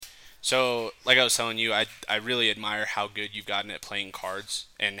So, like I was telling you, I really admire how good you've gotten at playing cards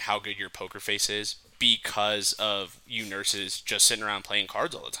and how good your poker face is because of you nurses just sitting around playing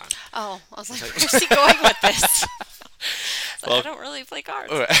cards all the time. Oh, I was like, It's where's he going with this? So I like, don't really play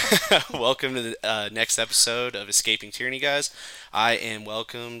cards. well, welcome to the next episode of Escaping Tyranny, guys. I am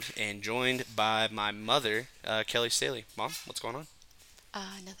welcomed and joined by my mother, Kelly Staley. Mom, what's going on?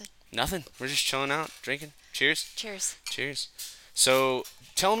 Nothing. Nothing. We're just chilling out, drinking. Cheers. Cheers. Cheers. So,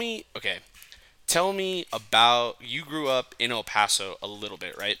 okay, tell me about you grew up in El Paso a little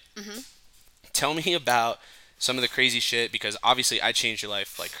bit, right? Mhm. Tell me about some of the crazy shit because obviously I changed your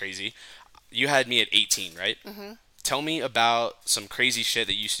life like crazy. You had me at 18, right? Mhm. Tell me about some crazy shit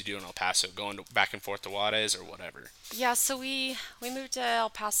that you used to do in El Paso, going back and forth to Juarez or whatever. Yeah. So we moved to El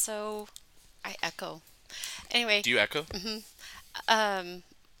Paso. I echo. Anyway, Do you echo? um,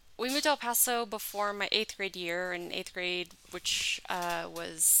 we moved to El Paso before my eighth grade year, in eighth grade, which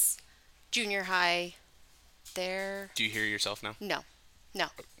was junior high. There. Do you hear yourself now? No. No.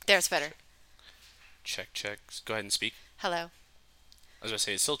 There's better. Check, check. Go ahead and speak. Hello. I was gonna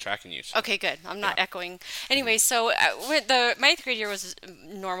say it's still tracking you. So. Okay, good. I'm Yeah. not echoing. Anyway, so my eighth grade year was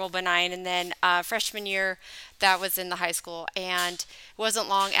normal, benign, and then freshman year, that was in the high school, and it wasn't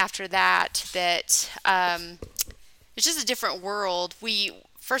long after that it's just a different world. We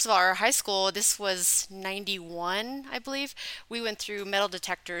First of all, our high school, this was 91, I believe. We went through metal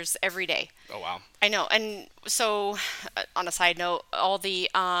detectors every day. Oh wow. I know. And so, on a side note, all the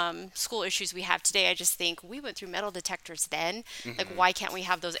school issues we have today, I just think we went through metal detectors then. Like, why can't we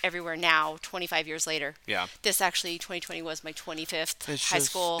have those everywhere now, 25 years later? Yeah. This actually, 2020 was my 25th It's high just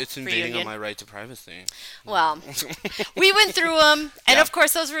school it's invading on reunion. my right to privacy. Well, we went through them. And Yeah. of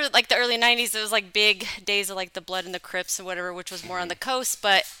course, those were like the early 90s. It was like big days of like the Blood and the Crips and whatever, which was more on the coast.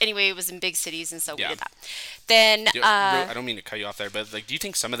 But anyway, it was in big cities. And so we Yeah. did that. Then, I don't mean to cut you off there, but like, do you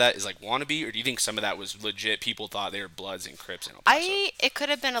think some of that is like wannabe, or do you think some of that was legit? People thought they were Bloods and Crips in El Paso. it could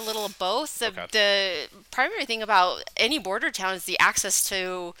have been a little of both. Okay. The primary thing about any border town is the access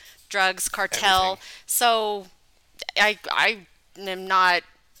to drugs, cartel. Everything. So I am not.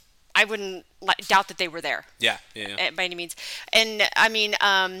 I wouldn't doubt that they were there Yeah, yeah, yeah. by any means. And I mean,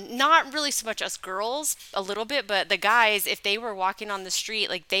 not really so much us girls, a little bit, but the guys, if they were walking on the street,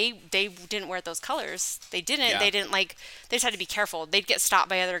 like they didn't wear those colors. They didn't. Yeah. They didn't like. They just had to be careful. They'd get stopped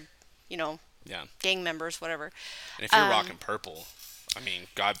by other, you know, Yeah. gang members, whatever. And if you're rocking purple, I mean,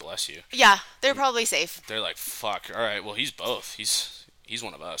 God bless you. Yeah, they're probably safe. They're like, fuck. All right, well, he's both. He's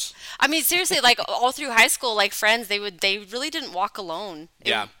one of us. I mean, seriously, like all through high school, like friends, they really didn't walk alone.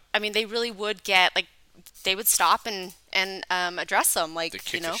 Yeah. I mean, they really would get like, they would stop and address them, like They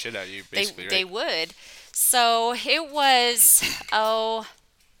kick the shit out of you, they basically, they right? would. So it was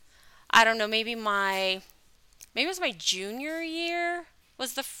I don't know, maybe it was my junior year.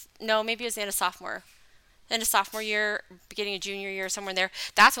 Was no, maybe it was the end of sophomore. End of sophomore year, beginning of junior year, somewhere in there.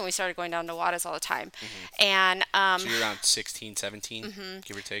 That's when we started going down to Juarez all the time. And So you're around 16, 17,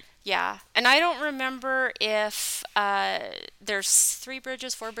 give or take. yeah, and I don't remember if there's three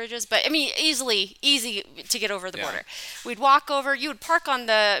bridges, four bridges, but I mean, easy to get over the Yeah. border. We'd walk over. You would park on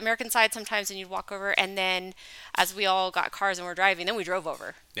the American side sometimes, and you'd walk over. And then, as we all got cars and were driving, then we drove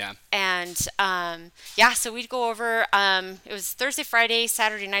over. Yeah. And yeah, so we'd go over. It was Thursday, Friday,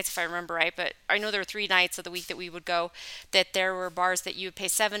 Saturday nights, if I remember right. But I know there were 3 nights of the week that we would go. That there were bars that you would pay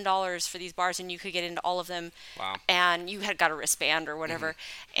 $7 for these bars, and you could get into all of them. Wow. And you had got a wristband or whatever,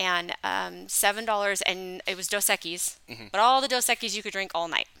 and $7, and it was Dos Equis. But all the Dos Equis you could drink all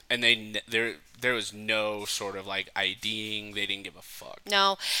night. And there was no sort of like IDing. They didn't give a fuck.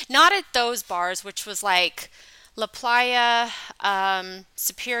 No, not at those bars, which was like La Playa,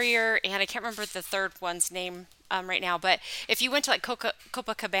 Superior, and I can't remember the third one's name right now. But if you went to like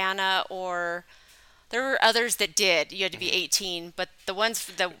Copacabana, or there were others that did, you had to be 18. But the ones,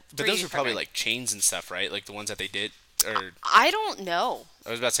 the But three those were probably primary- like chains and stuff, right? Like the ones that they did. Or I don't know. I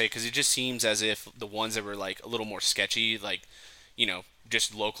was about to say because it just seems as if the ones that were like a little more sketchy, like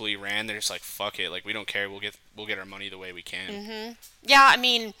just locally ran. They're just like fuck it, like we don't care. We'll get our money the way we can. Yeah, I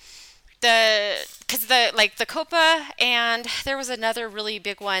mean, because the Copa, and there was another really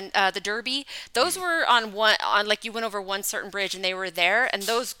big one, the Derby. Those were on like you went over one certain bridge and they were there, and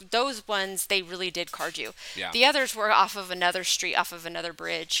those ones they really did card you. Yeah. The others were off of another street, off of another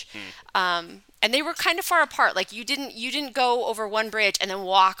bridge. And they were kind of far apart. Like you didn't go over one bridge and then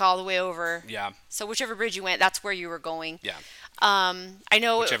walk all the way over. Yeah. So whichever bridge you went, that's where you were going. Yeah. I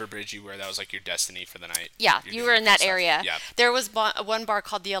know. Whichever bridge you were, that was like your destiny for the night. Yeah, You're you doing were in kind of that stuff. area. Yeah. There was one bar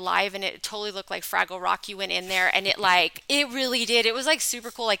called the Alive, and it totally looked like Fraggle Rock. You went in there, and it like it really did. It was like super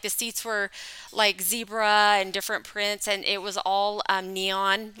cool. Like the seats were like zebra and different prints, and it was all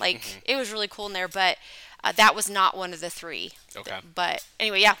neon. Like it was really cool in there. But that was not one of the three. Okay. But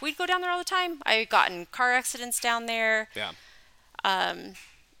anyway, yeah, we'd go down there all the time. I got in car accidents down there. Yeah.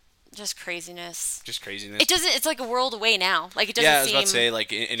 Just craziness. Just craziness. It doesn't. It's like a world away now. Like it doesn't Yeah, I was seem. about to say,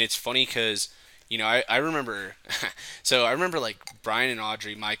 like, and it's funny because, I remember, so I remember, like, Brian and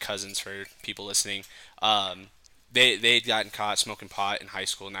Audrey, my cousins, for people listening, they had gotten caught smoking pot in high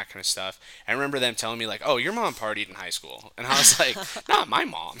school and that kind of stuff. I remember them telling me, like, oh, your mom partied in high school. And I was like, not my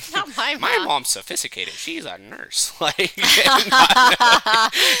mom. Not my mom. My mom's sophisticated. She's a nurse. Like,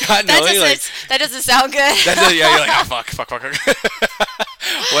 not knowing, like, that doesn't sound good. yeah, you're like, oh, fuck.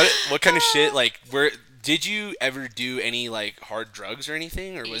 What kind of shit, like, did you ever do any, like, hard drugs or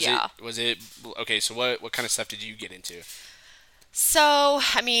anything, or was it okay? So what kind of stuff did you get into? So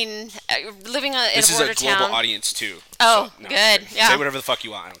I mean, living in a border town. This is a global audience too. Oh, so, no, good. Yeah. Say whatever the fuck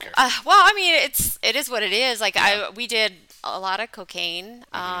you want. I don't care. Well, I mean, it is what it is. Like we did a lot of cocaine,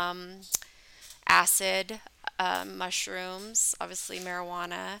 acid, mushrooms, obviously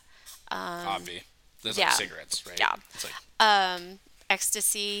marijuana. Obvi. Those yeah. like cigarettes, right? Yeah. It's like,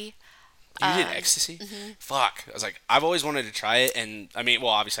 Ecstasy. you did ecstasy? Fuck. I was like, I've always wanted to try it, and I mean,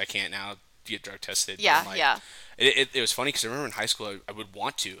 well, obviously I can't now get drug tested. But Yeah, I'm like, yeah. It was funny because I remember in high school I would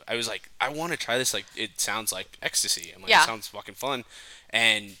want to. I was like, I want to try this. Like, it sounds like ecstasy. I'm like, Yeah. it sounds fucking fun,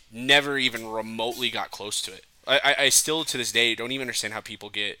 and never even remotely got close to it. I still to this day don't even understand how people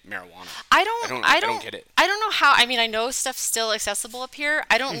get marijuana. I don't get it. I don't know how. I mean, I know stuff's still accessible up here.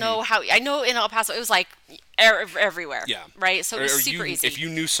 I don't know how. I know in El Paso it was like everywhere. Yeah. Right. So it was Or super easy. If you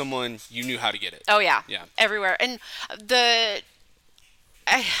knew someone, you knew how to get it. Oh yeah. Yeah. Everywhere. And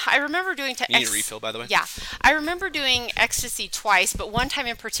I remember doing You need a refill, by the way? Yeah, I remember doing ecstasy twice, but one time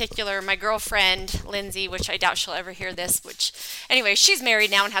in particular, my girlfriend Lindsay, which I doubt she'll ever hear this. Which, anyway, she's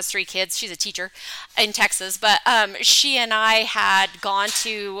married now and has 3 kids. She's a teacher in Texas, but she and I had gone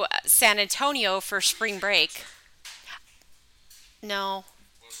to San Antonio for spring break. No,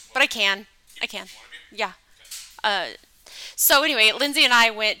 but I can. Yeah. So anyway, Lindsay and I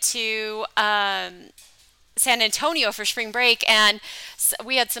went to San Antonio for spring break, and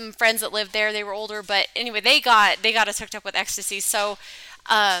we had some friends that lived there. They were older, but anyway, they got us hooked up with ecstasy. So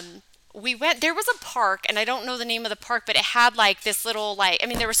we went. There was a park, and I don't know the name of the park, but it had like this little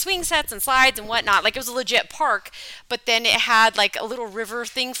there were swing sets and slides and whatnot. Like it was a legit park, but then it had like a little river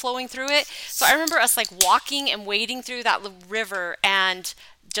thing flowing through it. So I remember us like walking and wading through that river and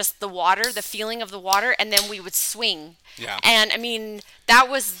just the water, the feeling of the water, and then we would swing. Yeah. And I mean, that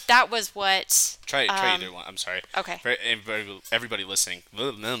was what. Try either one. I'm sorry. Okay. For everybody listening,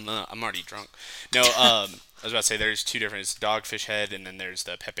 I'm already drunk. No, I was about to say there's 2 different. It's Dogfish Head, and then there's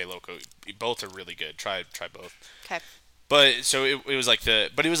the Pepe Loco. Both are really good. Try both. Okay. But so it was like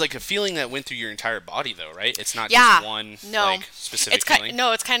it was like a feeling that went through your entire body, though, right? It's not Yeah. just one No. like specific It's feeling.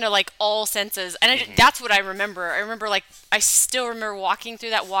 it's kind of like all senses, and that's what I remember. I remember I still remember walking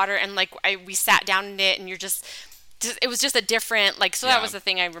through that water, and we sat down in it, and you're just it was just a different so Yeah. that was the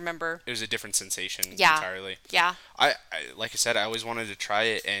thing I remember. It was a different sensation Yeah. entirely. Yeah. I like I said, I always wanted to try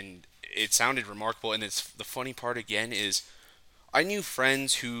it, and it sounded remarkable. And it's the funny part again is, I knew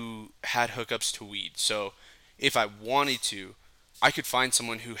friends who had hookups to weed. So if I wanted to, I could find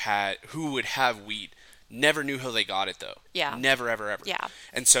someone who would have weed. Never knew how they got it though. Yeah. Never ever. Yeah.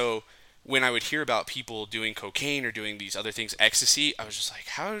 And so when I would hear about people doing cocaine or doing these other things, ecstasy, I was just like,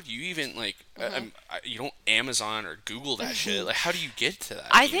 how do you even you don't Amazon or Google that shit? Like, how do you get to that?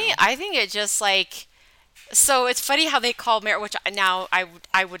 I think it just so it's funny how they call marijuana, which now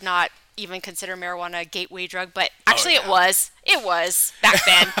I would not even consider marijuana a gateway drug, but actually yeah. it was back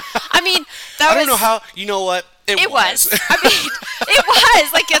then. I mean, I don't know how. You know what? It was. I mean, it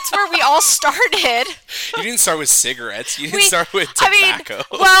was it's where we all started. You didn't start with cigarettes. You didn't start with tobacco.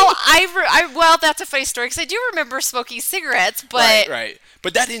 Well, that's a funny story because I do remember smoking cigarettes, but right.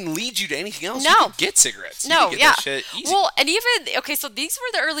 But that didn't lead you to anything else. No. You could get cigarettes. No, you could get that shit easy. Well, and even so these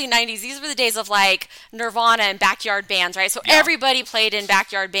were the early '90s. These were the days of Nirvana and backyard bands, right? So everybody played in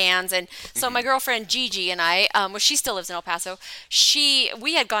backyard bands, and so my girlfriend Gigi and I, she still lives in El Paso.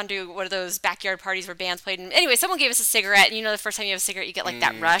 We had gone to one of those backyard parties where bands played. And anyway, someone gave us a cigarette, and the first time you have a cigarette, you get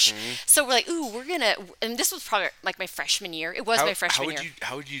that rush. So we're like, ooh, we're gonna. And this was probably my freshman year. It was my freshman year.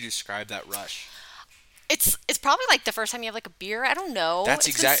 How would you describe that rush? It's probably the first time you have a beer. I don't know. That's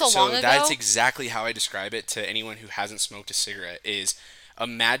exactly so long ago. That's exactly how I describe it to anyone who hasn't smoked a cigarette. Is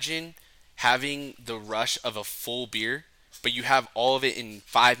imagine having the rush of a full beer but you have all of it in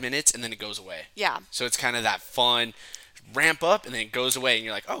 5 minutes and then it goes away. Yeah. So it's kind of that fun ramp up and then it goes away and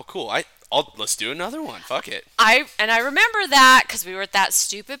you're like, oh, cool. Let's do another one. Fuck it. I remember that because we were at that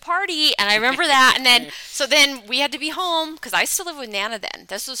stupid party, and I remember that, and then we had to be home because I still lived with Nana then.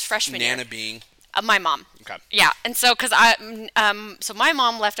 This was freshman year. Nana being My mom. okay. Yeah, and so so my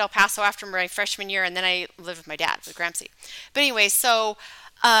mom left El Paso after my freshman year, and then I lived with my dad with Gramsci. But anyway, so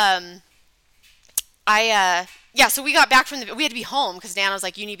so we got back we had to be home because Nana was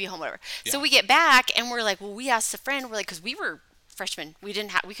like, you need to be home, whatever. Yeah. So we get back and we're like, well, we asked a friend, we're like, because we were freshmen, we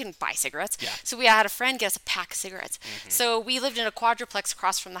couldn't buy cigarettes. Yeah. So we had a friend get us a pack of cigarettes. So we lived in a quadruplex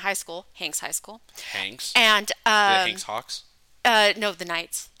across from the high school, Hanks High School. Hanks. And The Hanks Hawks. no, the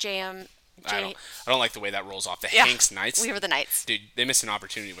Knights. I don't like the way that rolls off. The Yeah, Hanks Knights. We were the Knights. Dude, they missed an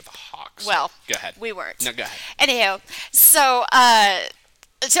opportunity with the Hawks. Well, go ahead. We weren't. No, go ahead. Anyhow, so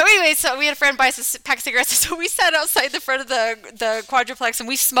anyway, so we had a friend buy us a pack of cigarettes. So we sat outside the front of the quadruplex and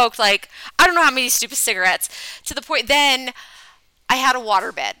we smoked like I don't know how many stupid cigarettes to the point then I had a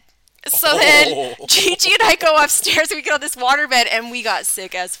waterbed. So then Gigi and I go upstairs and we get on this waterbed and we got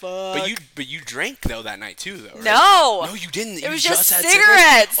sick as fuck. But you drank though that night too though, right? No, you didn't. It You was just had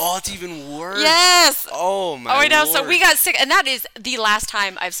cigarettes. Oh, it's even worse. Yes. Oh my. Oh, I know. So Lord. we got sick, and that is the last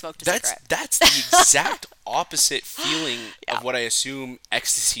time I've smoked a cigarette. That's the exact opposite feeling of what I assume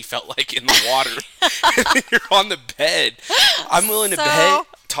ecstasy felt like in the water. You're on the bed. I'm willing to bet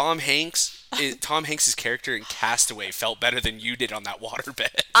Tom Hanks' character in Castaway felt better than you did on that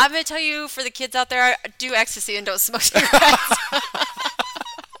waterbed. I'm gonna tell you, for the kids out there, do ecstasy and don't smoke cigarettes.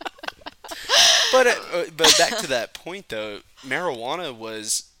 But back to that point though, marijuana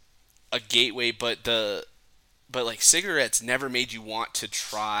was a gateway, but like cigarettes never made you want to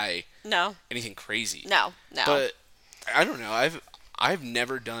try No. anything crazy. No. But I don't know. I've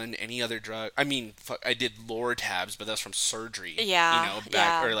never done any other drug. I mean, I did Lortabs, but that's from surgery. Yeah, You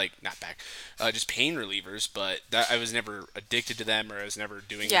know, or like not back, just pain relievers. But I was never addicted to them, or I was never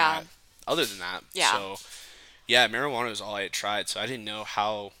doing that. Other than that, Yeah. So yeah, marijuana was all I had tried. So I didn't know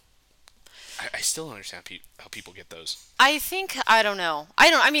how. I still don't understand how people get those. I think I don't know.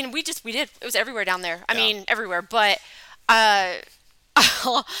 I mean, we did. It was everywhere down there. I mean, everywhere. But the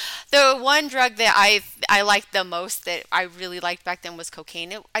one drug that I liked the most that I really liked back then was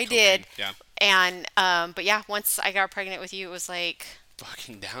cocaine. I did. Yeah. And but yeah, once I got pregnant with you, it was like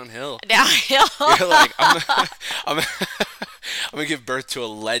Fucking downhill. downhill. You're like, I'm gonna give birth to a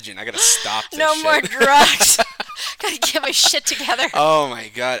legend. I gotta stop this No shit. more drugs. Gotta get my shit together. Oh my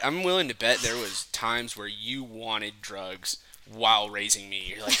god, I'm willing to bet there was times where you wanted drugs while raising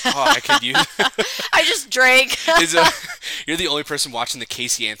me. You're like, oh, I could use. I just drank. You're the only person watching the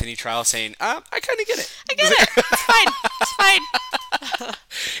Casey Anthony trial saying, I kind of get it. I get it. It's fine. It's fine.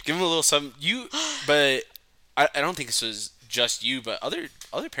 Give him a little something. But I don't think this was just you, but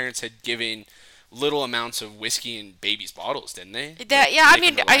other parents had given little amounts of whiskey in babies' bottles, didn't they? I Make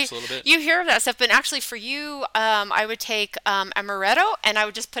mean, them relax a little bit? you hear of that stuff, but actually for you, I would take amaretto and I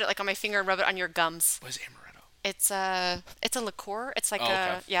would just put it like on my finger and rub it on your gums. What is amaretto? It's a liqueur. It's like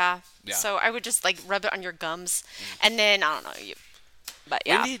okay. yeah. Yeah. So I would just like rub it on your gums, and then I don't know but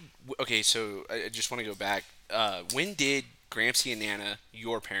yeah. Okay, so I just want to go back. When did Gramsci and Nana,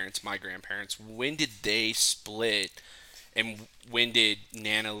 your parents, my grandparents, when did they split, and when did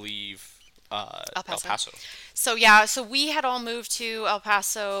Nana leave El Paso? So yeah, so we had all moved to El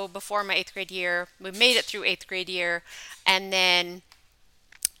Paso before my 8th grade year. We made it through 8th grade year, and then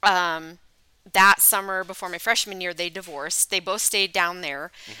that summer before my freshman year, they divorced. They both stayed down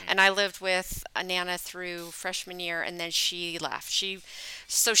there, and I lived with Nana through freshman year, and then she left.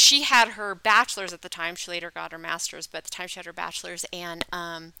 So she had her bachelor's at the time. She later got her master's, but at the time she had her bachelor's, and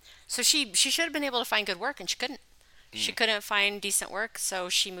so she should have been able to find good work, and she couldn't. She couldn't find decent work, so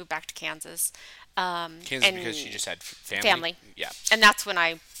she moved back to Kansas. Because she just had family. Yeah. And that's when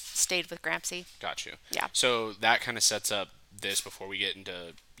I stayed with Gramsci. Got you. Yeah. So that kind of sets up this before we get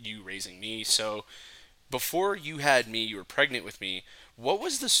into you raising me. So before you had me, you were pregnant with me. What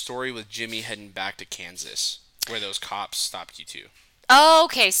was the story with Jimmy heading back to Kansas, where those cops stopped you to?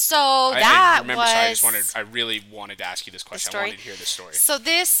 Okay, so I remember. So I really wanted to ask you this question. I wanted to hear this story. So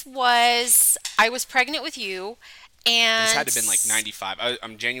this was, I was pregnant with you, and This had to have been like 95.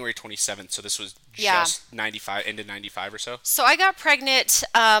 I'm January 27th, so this was Yeah. just 95, into 95 or so. So I got pregnant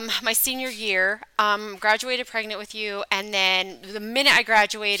my senior year, graduated pregnant with you, and then the minute I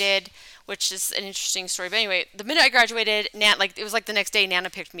graduated, which is an interesting story, but anyway, the minute I graduated, it was like the next day, Nana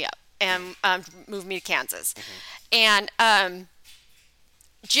picked me up and moved me to Kansas. And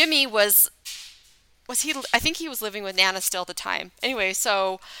Jimmy was he? I think he was living with Nana still at the time. Anyway,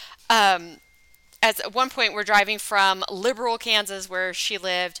 so at one point we're driving from Liberal, Kansas, where she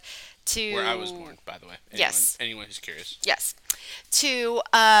lived, to Where I was born, by the way. Yes. Anyone who's curious. Yes, to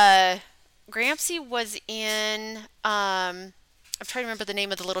Grampsy was in. I'm trying to remember the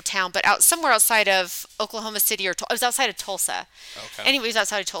name of the little town, but somewhere outside of Oklahoma City, or it was outside of Tulsa. Okay. Anyways,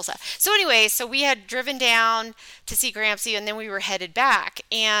 outside of Tulsa. So anyway, so we had driven down to see Grampsy, and then we were headed back.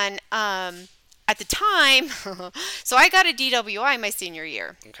 And at the time, so I got a DWI my senior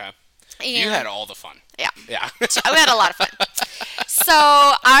year. Okay. And You had all the fun. Yeah. Yeah. We had a lot of fun. So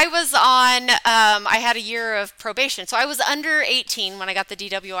I was on, I had a year of probation. So I was under 18 when I got the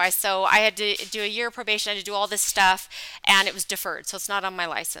DWI. So I had to do a year of probation. I had to do all this stuff, and it was deferred. So it's not on my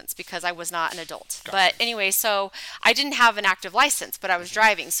license because I was not an adult. Gotcha. But anyway, so I didn't have an active license, but I was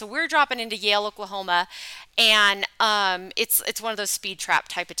driving. So we're dropping into Yale, Oklahoma, and it's one of those speed trap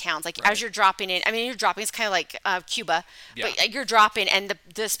type of towns. Like Right. as you're dropping in, I mean, you're dropping, it's kind of like Cuba, Yeah. but you're dropping, and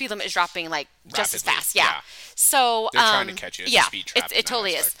the speed limit is dropping like just as Rapidly, fast. Yeah. yeah. So They're trying to catch you. It's a yeah, speed trap in it that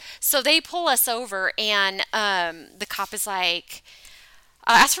totally is. aspect. So they pull us over, and the cop is like,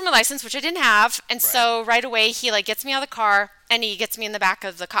 asked for my license, which I didn't have, and so right away he like gets me out of the car, and he gets me in the back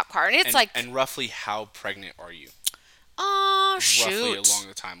of the cop car, and it's And roughly how pregnant are you? oh Roughly shoot, along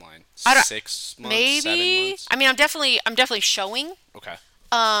the timeline. I don't- 6 months, maybe. 7 months? I mean, I'm definitely showing, Okay.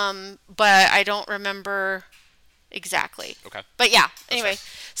 but I don't remember exactly. Okay. But yeah, anyway,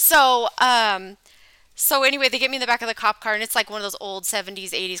 so so anyway, they get me in the back of the cop car, and it's like one of those old 70s,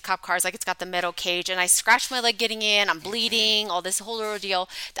 80s cop cars. Like it's got the metal cage, and I scratched my leg getting in. I'm bleeding, all this whole ordeal.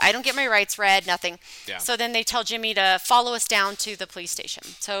 I don't get my rights read, nothing. Yeah. So then they tell Jimmy to follow us down to the police station.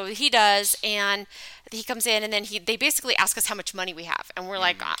 So he does, and he comes in, and then they basically ask us how much money we have, and we're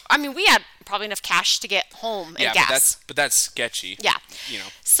like, I mean, we had probably enough cash to get home and Yeah, gas. but that's sketchy. Yeah. You know.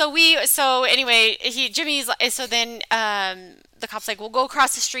 So anyway, Jimmy's so then the cop's like, we'll go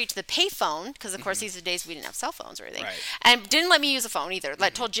across the street to the payphone, because of course these are the days we didn't have cell phones or anything, Right. and didn't let me use a phone either.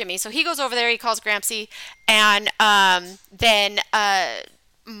 Like told Jimmy, so he goes over there, he calls Grampsy, and then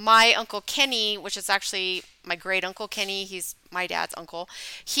my uncle Kenny, which is actually my great uncle Kenny, he's my dad's uncle.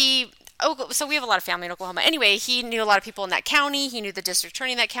 So we have a lot of family in Oklahoma. Anyway, he knew a lot of people in that county. He knew the district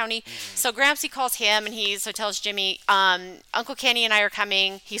attorney in that county. So Grampsy calls him, and he tells Jimmy, Uncle Kenny and I are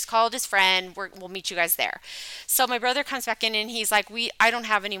coming. He's called his friend. We'll meet you guys there. So my brother comes back in, and he's like, I don't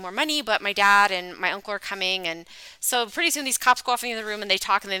have any more money, but my dad and my uncle are coming. And so pretty soon these cops go off into the room, and they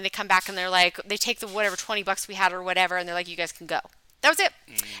talk, and then they come back, and they're like, they take the whatever $20 we had or whatever, and they're like, you guys can go. That was it.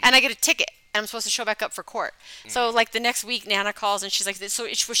 And I get a ticket. And I'm supposed to show back up for court. So, like, the next week, Nana calls, and she's like, so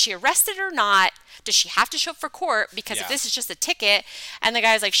was she arrested or not? Does she have to show up for court? Because if Yeah. this is just a ticket, and the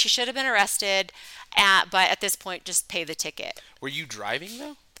guy's like, she should have been arrested, but at this point, just pay the ticket. Were you driving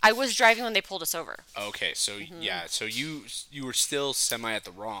though? I was driving when they pulled us over. Okay, so yeah, so you were still semi at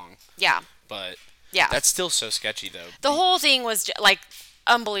the wrong, Yeah. but Yeah. that's still so sketchy though. The whole thing was, like,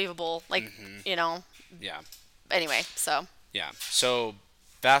 unbelievable. Like, Yeah. anyway, so. Yeah. So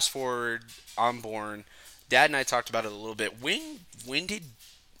fast forward, I'm born. Dad and I talked about it a little bit. When did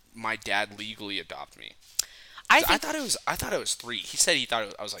my dad legally adopt me? I I think thought it was 3. He said he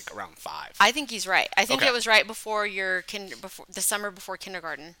thought I was like around 5. I think he's right. I think Okay. it was right before before the summer before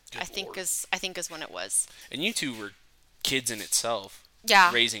kindergarten. Good I think Lord. is when it was. And you two were kids in itself.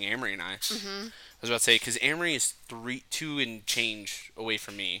 Yeah. Raising Amory and I. Mm-hmm. I was about to say because Amory is 2 and change away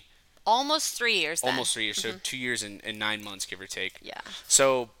from me. Almost 3 years then. Almost 3 years, so 2 years and 9 months, give or take. Yeah.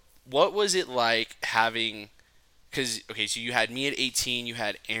 So, what was it like having? Because so you had me at 18, you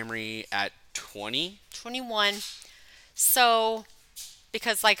had Amory at 20. 21. So,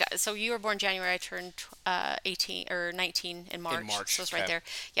 because so you were born January, I turned 18 or 19 in March. March, So it's right okay. there.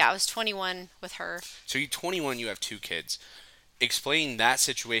 Yeah, I was 21 with her. So you 21, you have 2 kids. Explain that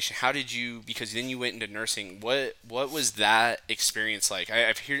situation. How did you? Because then you went into nursing. What was that experience like?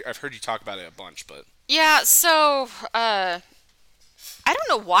 I've heard you talk about it a bunch, but Yeah, so I don't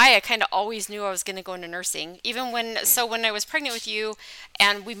know why I kind of always knew I was going to go into nursing. Even when I was pregnant with you,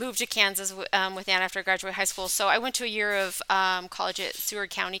 and we moved to Kansas with Ann after I graduated high school. So I went to a year of college at Seward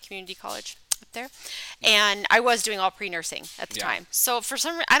County Community College up there, and I was doing all pre-nursing at the Yeah. time. So for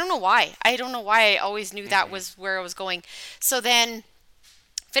some reason, I don't know why. I don't know why I always knew that was where I was going. So then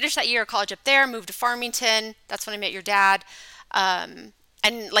finished that year of college up there, moved to Farmington. That's when I met your dad. And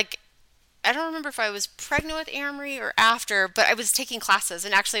like, I don't remember if I was pregnant with Amory or after, but I was taking classes.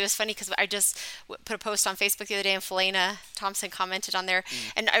 And actually, it was funny because I just put a post on Facebook the other day, and Felena Thompson commented on there.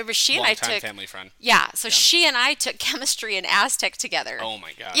 And she and I long-time took, family friend. yeah. So she and I took chemistry and Aztec together. Oh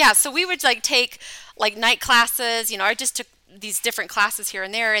my god. Yeah. So we would like take like night classes. I just took these different classes here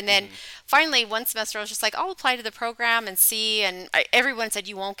and there. And then finally, one semester, I was just like, I'll apply to the program and see. And everyone said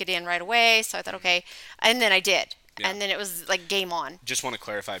you won't get in right away. So I thought, okay. And then I did. Yeah. And then it was like game on. Just want to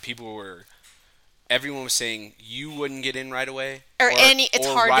clarify, everyone was saying you wouldn't get in right away, It's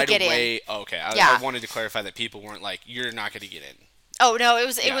or hard right to get away. in. Oh, okay, Yeah. I wanted to clarify that people weren't like, you're not going to get in. Oh no,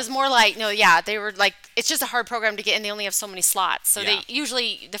 it Yeah. was more like, no, yeah, they were like, it's just a hard program to get in. They only have so many slots, so Yeah. they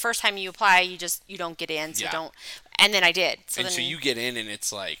usually the first time you apply, you don't get in, so Yeah. don't. And then I did. So And then so you get in, and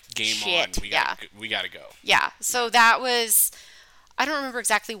it's like game Shit, on. yeah. We got to go. yeah, so that was. I don't remember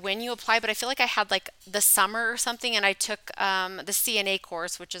exactly when you applied, but I feel like I had like the summer or something, and I took the CNA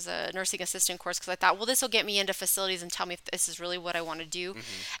course, which is a nursing assistant course, because I thought, well, this will get me into facilities and tell me if this is really what I want to do.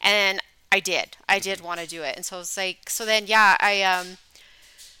 And I did. I did want to do it, and so it's like, so then yeah,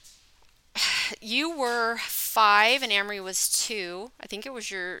 you were 5 and Amory was 2. I think it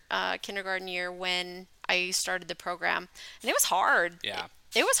was your kindergarten year when I started the program, and it was hard. Yeah.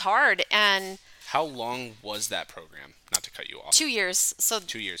 It was hard, and How long was that program? Not to cut you off. 2 years. So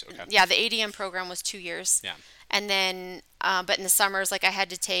 2 years. Okay. yeah, the ADM program was 2 years. Yeah. And then, but in the summers, like I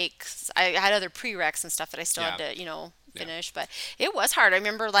had other prereqs and stuff that I still had Yeah. to, Yeah. finish. But it was hard. I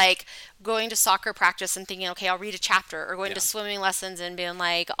remember like going to soccer practice and thinking, okay, I'll read a chapter, or going Yeah. to swimming lessons and being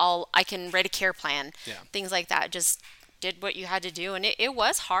like, I can write a care plan, Yeah. things like that. Just did what you had to do, and it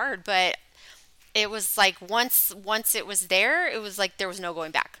was hard, but it was like once it was there, it was like there was no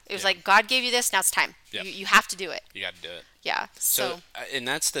going back. It was Yeah. like God gave you this, now it's time. Yep. You have to do it. You got to do it. Yeah. So, and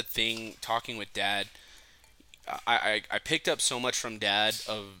that's the thing. Talking with Dad, I picked up so much from Dad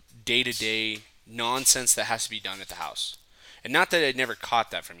of day to day nonsense that has to be done at the house, and not that I never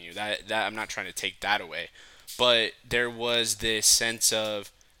caught that from you. That I'm not trying to take that away, but there was this sense of,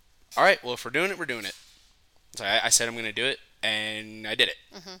 all right, well, if we're doing it, we're doing it. So I said I'm going to do it, and I did it.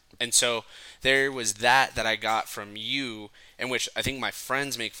 And so there was that I got from you, in which I think my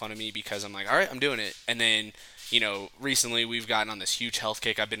friends make fun of me because I'm like, all right, I'm doing it. And then, recently we've gotten on this huge health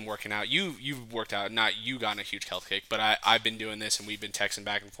kick. I've been working out. You've worked out, not you got on a huge health kick, but I've been doing this, and we've been texting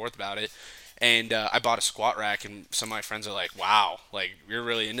back and forth about it. And I bought a squat rack, and some of my friends are like, wow, like, you're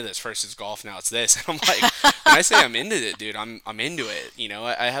really into this. First it's golf, now it's this. And I'm like, when I say I'm into it, dude, I'm into it.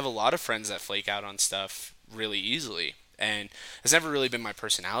 I have a lot of friends that flake out on stuff really easily. And it's never really been my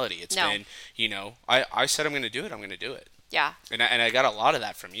personality. It's No. been, I said I'm going to do it, I'm going to do it. Yeah. And I got a lot of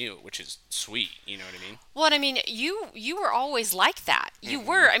that from you, which is sweet. You know what I mean? Well, and I mean, you were always like that. You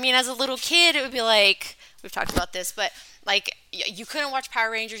were. I mean, as a little kid, it would be like, we've talked about this, but like you couldn't watch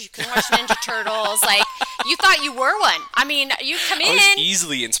Power Rangers, you couldn't watch Ninja Turtles. Like you thought you were one. I mean, you come in. I was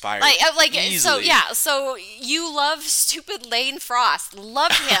easily inspired. So Easily. yeah. So you love stupid Lane Frost.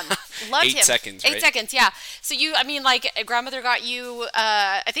 Loved him. Loved 8 him. seconds, 8 right? seconds. Yeah. So I mean, like grandmother got you.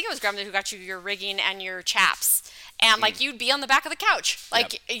 I think it was grandmother who got you your rigging and your chaps. And like you'd be on the back of the couch,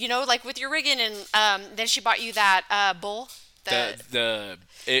 like like with your rigging, and then she bought you that bull.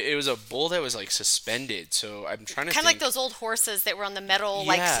 It was a bull that was like suspended. So I'm trying to Kind of think. like those old horses that were on the metal,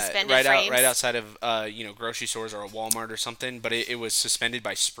 like suspended right frames. right outside of grocery stores or a Walmart or something. But it was suspended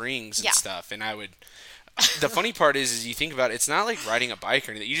by springs and Yeah. stuff. And I would. The funny part is you think about it, it's not like riding a bike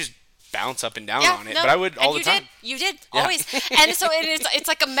or anything. You just bounce up and down on it. no, But I would all and the time. You did Yeah. always. And so it's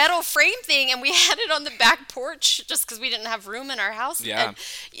like a metal frame thing, and we had it on the back porch just because we didn't have room in our house. Yeah. And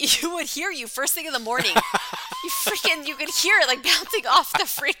you would hear you first thing in the morning. You could hear it like bouncing off the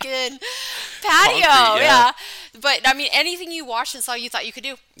freaking patio. Concrete, yeah. But I mean, anything you watched and saw, you thought you could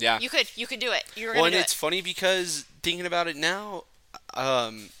do. Yeah. You could do it. You were Well, gonna and do it's it. funny because thinking about it now,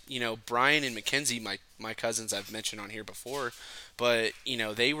 Brian and Mackenzie, my cousins I've mentioned on here before, but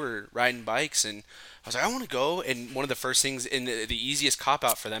they were riding bikes, and I was like, I want to go. And one of the first things, and the easiest cop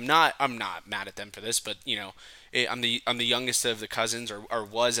out for them, I'm not mad at them for this, but I'm the youngest of the cousins, or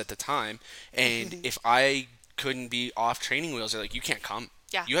was at the time, and if I couldn't be off training wheels, they're like, you can't come.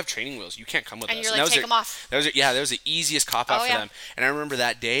 Yeah. You have training wheels. You can't come with And us. you're that like, was take their- them off. That was the easiest cop out Oh, for yeah. them. And I remember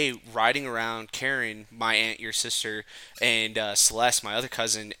that day riding around Karen, my aunt, your sister, and Celeste, my other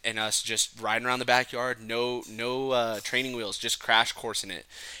cousin, and us just riding around the backyard. No training wheels, just crash coursing it.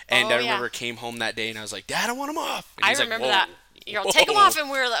 And Oh, I yeah. remember came home that day and I was like, Dad, I want them off. And I he's like, remember "Whoa, that. You're like, take them whoa." off, and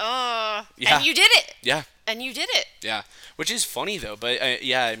we were like, oh. Yeah. And you did it. Yeah. And you did it. Yeah, which is funny though, but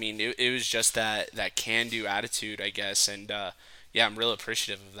yeah, I mean, it was just that can-do attitude, I guess, and yeah, I'm real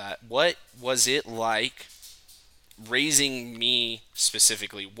appreciative of that. What was it like raising me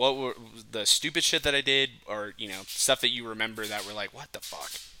specifically? What were the stupid shit that I did, or stuff that you remember that were like, what the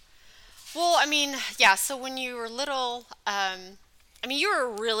fuck? Well, I mean, yeah, so when you were little, I mean, you were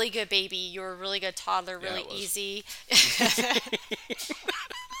a really good baby. You were a really good toddler, Yeah, really it was. easy.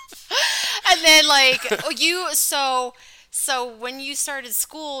 And then, like, so So when you started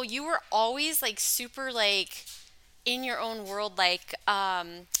school, you were always like super like in your own world, like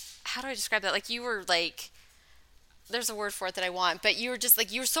how do I describe that? Like you were like there's a word for it that I want, but you were just like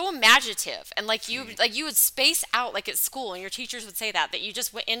you were so imaginative and like you would space out like at school and your teachers would say that you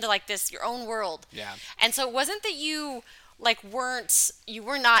just went into like this your own world. Yeah. And so it wasn't that you like you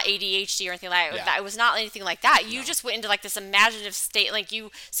were not ADHD or anything like Yeah. that. It was not anything like that. You No. just went into like this imaginative state like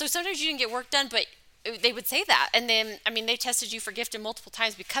you so sometimes you didn't get work done, but they would say that. And then I mean they tested you for gifted multiple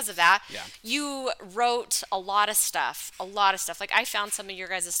times because of that. Yeah. You wrote a lot of stuff, a lot of stuff. Like I found some of your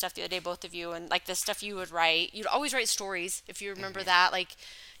guys' stuff the other day, both of you, and like the stuff you would write. You'd always write stories, if you remember that. Like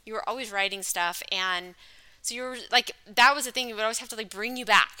you were always writing stuff, and so you were like that was the thing. You would always have to like bring you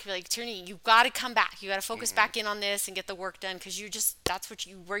back. You're like Tierney, you got to come back. You got to focus back in on this and get the work done because you just that's what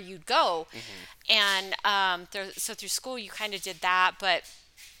you where you'd go. And so through school you kind of did that, but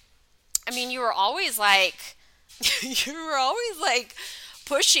I mean you were always like you were always like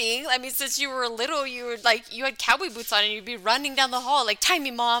pushing. I mean, since you were little, you were like you had cowboy boots on, and you'd be running down the hall like, "Tie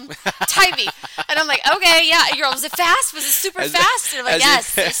me, mom, tie me." And I'm like, "Okay, yeah." You're all, was it fast? Was it super fast? You're like,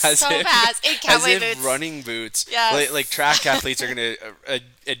 "Yes, it's so fast." In As cowboy if boots. running boots, Yes. like track athletes are gonna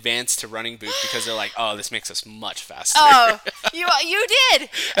advance to running boots because they're like, oh, this makes us much faster. Oh, you did.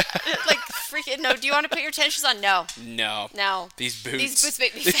 Like freaking no. Do you want to put your tennis shoes on? No, No. no. These boots. These boots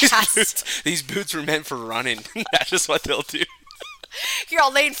make me fast. These boots were meant for running. That's just what they'll do. You're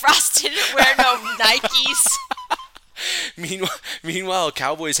all Lane Frost didn't wear no Nikes. Meanwhile,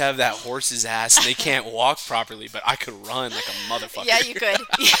 cowboys have that horse's ass and they can't walk properly, but I could run like a motherfucker. Yeah, you could.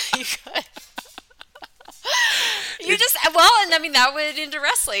 Yeah, you could. You just well, and I mean that went into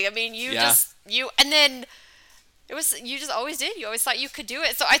wrestling. I mean, Yeah. and then it was you just always did. You always thought you could do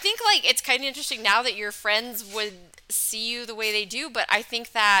it. So I think like it's kind of interesting now that your friends would see you the way they do. But I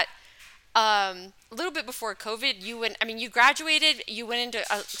think that a little bit before COVID, you went. I mean, you graduated. You went into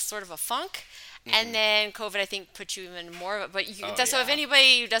a sort of a funk. And then COVID, I think, put you even more of it. But Oh, so if yeah.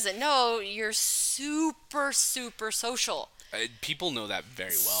 anybody who doesn't know, you're super, super social. People know that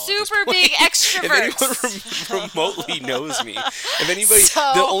very well. At this Super point. big If anyone extroverts. remotely knows me, if anybody,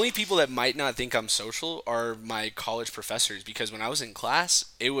 So- the only people that might not think I'm social are my college professors because when I was in class,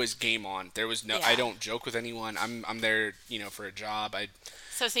 it was game on. There was no, I Yeah. don't joke with anyone. I'm there, for a job. I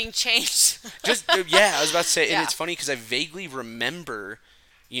So things changed. just, yeah, I was about to say, and Yeah. it's funny because I vaguely remember,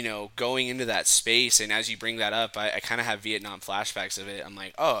 going into that space, and as you bring that up, I kind of have Vietnam flashbacks of it. I'm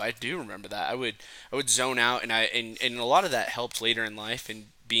like, oh, I do remember that. I would zone out, and a lot of that helped later in life, and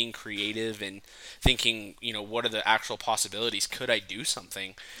being creative and thinking, what are the actual possibilities? Could I do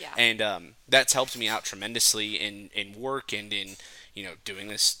something? Yeah. And that's helped me out tremendously in work and in doing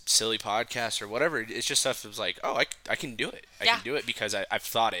this silly podcast or whatever. It's just stuff that was like, oh, I can do it. I Yeah. can do it because I've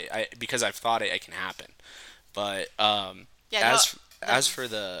thought it. Because I've thought it, it can happen. But Yeah, as for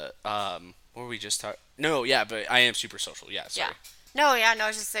the what were we just talking? No, yeah, but I am super social. Yeah, sorry. Yeah. No, yeah, no, I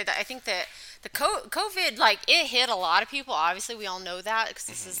was just saying that I think that the COVID, like, it hit a lot of people. Obviously, we all know that because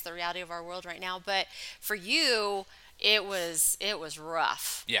this is the reality of our world right now. But for you, it was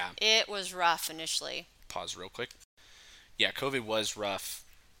rough. Yeah. It was rough initially. Pause real quick. Yeah, COVID was rough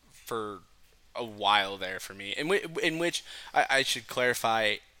for a while there for me. In which I should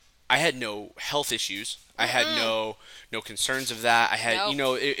clarify, I had no health issues. I had no concerns of that. I had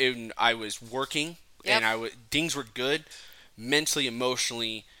Nope. I was working Yep. and things were good. Mentally,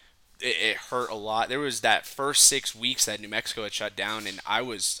 emotionally, it hurt a lot. There was that first 6 weeks that New Mexico had shut down, and I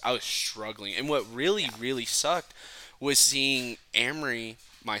was struggling. And what really sucked was seeing Amory,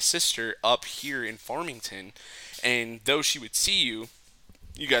 my sister, up here in Farmington, and though she would see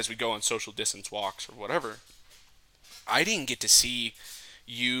you guys would go on social distance walks or whatever. I didn't get to see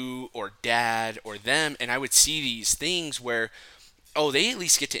you or dad or them, and I would see these things where, oh, they at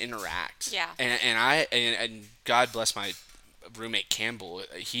least get to interact. Yeah. And God bless my roommate Campbell.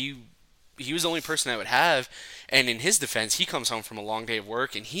 He was the only person I would have, and in his defense, he comes home from a long day of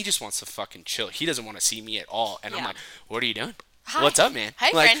work and he just wants to fucking chill. He doesn't want to see me at all, and I'm Yeah. like, what are you doing? Hi. What's up, man? Hi,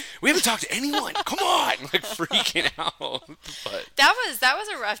 like, friend. we haven't talked to anyone. Come on, like freaking out. But That was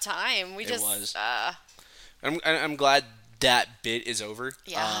a rough time. We It just was. uh I'm glad that bit is over.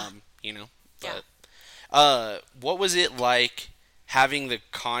 Yeah. But Yeah. what was it like having the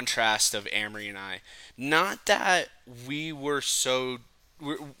contrast of Amory and I? Not that we were so,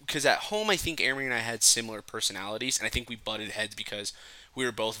 because at home I think Amory and I had similar personalities, and I think we butted heads because we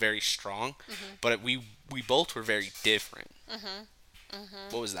were both very strong, but we both were very different.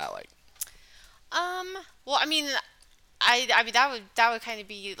 What was that like? well, I mean, I mean that would kind of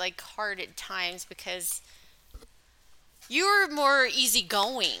be like hard at times because You were more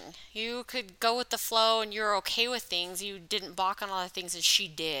easygoing. You could go with the flow and you're okay with things. You didn't balk on a lot of things, and she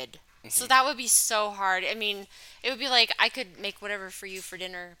did. So Hmm. that would be so hard. I mean, it would be like I could make whatever for you for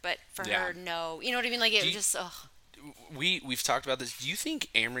dinner, but for Yeah. her, no. You know what I mean? Like it Do would you, just, ugh. we've talked about this. Do you think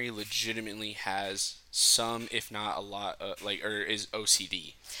Amory legitimately has some, if not a lot, like, or is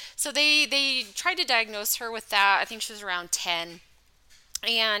OCD? So they tried to diagnose her with that. I think she was around 10,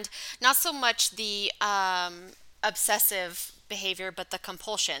 and not so much the obsessive behavior, but the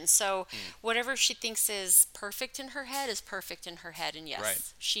compulsion. So Mm, whatever she thinks is perfect in her head is perfect in her head, and right.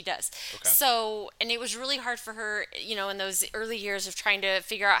 yes, she does. Okay. So, and it was really hard for her, in those early years of trying to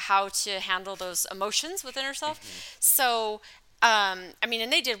figure out how to handle those emotions within Hmm. herself. So I mean,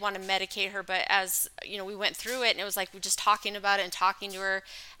 and they did want to medicate her, but as we went through it, and it was like we just talking about it and talking to her,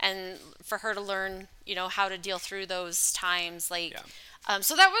 and for her to learn, how to deal through those times, Yeah. like,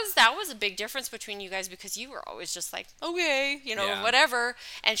 so that was a big difference between you guys because you were always just like, okay, Yeah. whatever,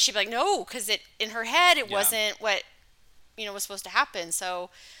 and she'd be like, no, because it in her head it Yeah. wasn't what was supposed to happen. So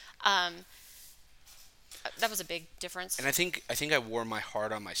um, that was a big difference. And I think I wore my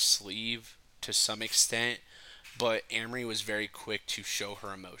heart on my sleeve to some extent, but Amory was very quick to show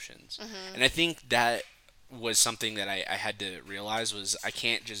her emotions. Hmm. And I think that was something that I had to realize was I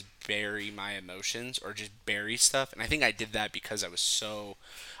can't just bury my emotions or just bury stuff. And I think I did that because I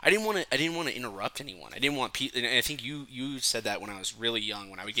didn't want to interrupt anyone. I didn't want people, and I think you said that when I was really young,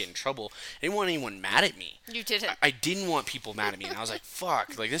 when I would get in trouble. I didn't want anyone mad at me. You didn't. I didn't want people mad at me, and I was like,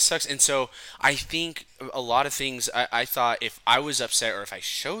 "Fuck, like this sucks." And so I think a lot of things. I thought if I was upset or if I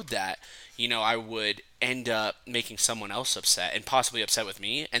showed that, I would end up making someone else upset and possibly upset with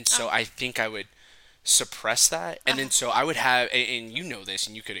me. And so Oh. I think I would suppress that, and then Uh-huh. so I would have, and you know this,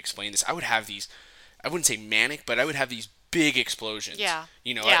 and you could explain this. I would have these. I wouldn't say manic, but I would have these big explosions. Yeah. At,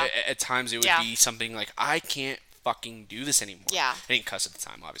 Yeah. at times it would Yeah. be something like I can't fucking do this anymore. Yeah. I didn't cuss at the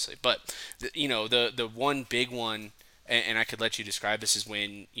time, obviously, but the one big one, and I could let you describe this is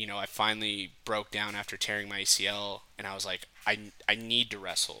when I finally broke down after tearing my ACL, and I was like, I need to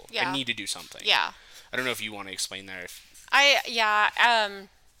wrestle. I Yeah. need to do something. Yeah. I don't know if you want to explain that. Yeah.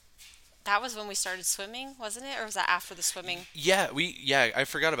 That was when we started swimming, wasn't it? Or was that after the swimming? Yeah, I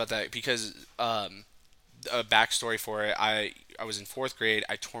forgot about that because a backstory for it. I was in fourth grade.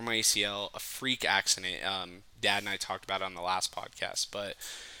 I tore my ACL, a freak accident. Dad and I talked about it on the last podcast, but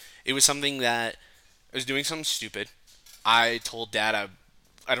it was something that I was doing something stupid. I told Dad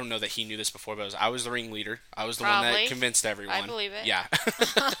I don't know that he knew this before, but I was the ringleader. I was the one that Probably. convinced I everyone. believe it. Yeah,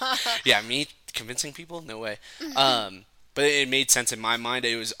 yeah, me convincing people? No way. But it made sense in my mind.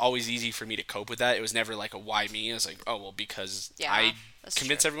 It was always easy for me to cope with that. It was never like a why me. It was like, oh well, because Yeah, I that's true.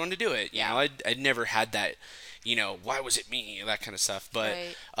 convinced everyone to do it. Yeah. I'd never had that. Why was it me? That kind of stuff. But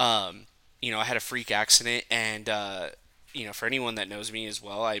Right. I had a freak accident, and for anyone that knows me as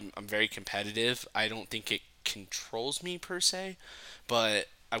well, I'm very competitive. I don't think it controls me per se, but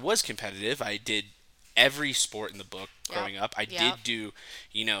I was competitive. I did every sport in the book Yep. growing up. I Yep. did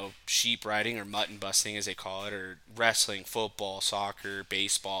do, sheep riding or mutton busting as they call it, or wrestling, football, soccer,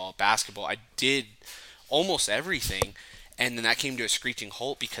 baseball, basketball. I did almost everything, and then that came to a screeching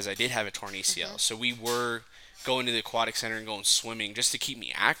halt because I did have a torn ACL. Hmm. So we were going to the aquatic center and going swimming just to keep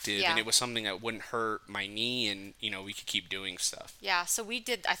me active, and Yeah. it was something that wouldn't hurt my knee, and we could keep doing stuff. Yeah. So we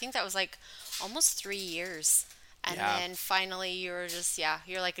did. I think that was like almost 3 years, and Yeah. then finally you were just, yeah.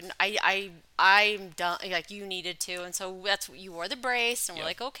 You're like, I'm done. Like you needed to, and so you wore the brace, and we're Yep.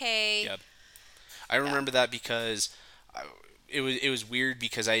 like, okay. Yep. I Yeah. remember that because I, it was weird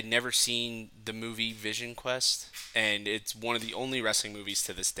because I had never seen the movie Vision Quest, and it's one of the only wrestling movies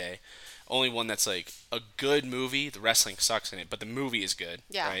to this day. Only one that's like a good movie. The wrestling sucks in it, but the movie is good,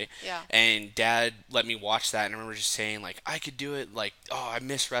 Yeah. right? Yeah. And Dad let me watch that, and I remember just saying like I could do it. Like, oh, I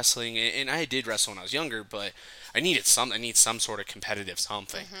miss wrestling, and I did wrestle when I was younger, but I need some sort of competitive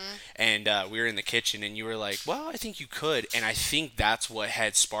something. Hmm. And we were in the kitchen, and you were like, well, I think you could, and I think that's what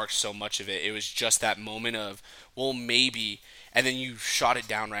had sparked so much of it. It was just that moment of, well, maybe, and then you shot it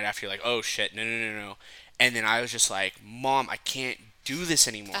down right after. You're like, oh shit, no, no, no, no. And then I was just like, Mom, I can't do this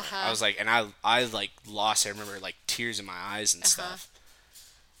anymore. Uh I huh. was like, and I like lost it. I remember like tears in my eyes and Uh huh. stuff.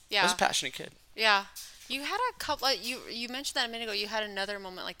 I was a Yeah. passionate kid. Yeah. You had a couple. You mentioned that a minute ago. You had another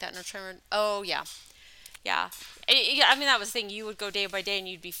moment like that, and I'm trying to. Oh yeah. Yeah. Yeah, I mean, that was the thing. You would go day by day and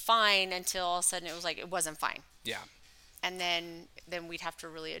you'd be fine until all of a sudden it was like it wasn't fine. Yeah, And then we'd have to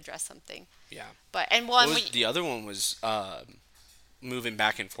really address something. yeah. But, and well, What and was the other one was moving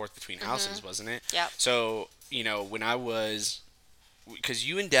back and forth between houses, wasn't it? yep. So when I was, because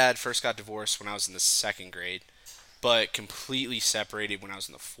you and Dad first got divorced when I was in the second grade, but completely separated when I was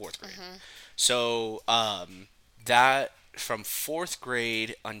in the fourth grade. Hmm. So that from fourth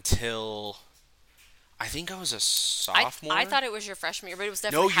grade until I think I was a I sophomore. thought it was your freshman year, but it was No,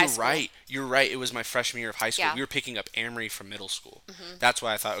 definitely high you're school. right. You're right. It was my freshman year of high school. Yeah. We were picking up Amory from middle school. Hmm. That's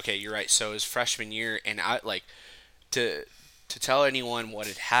why I thought, okay, you're right. So it was freshman year, and I like to to tell anyone what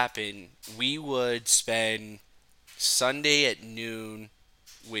had happened. We would spend Sunday at noon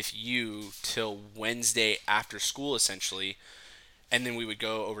with you till Wednesday after school, essentially, and then we would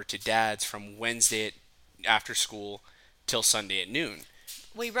go over to Dad's from Wednesday after school till Sunday at noon.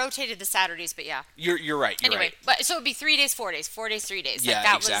 We rotated the Saturdays, but yeah. You're right. You're Anyway, right. but so it'd be 3 days, 4 days, 4 days, 3 days. Like Yeah,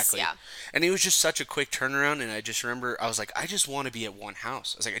 that was exactly. yeah. And it was just such a quick turnaround, and I just remember I was like, I just want to be at one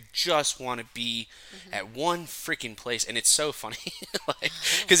house. I was like, I just want to be Hmm. at one freaking place, and it's so funny, like,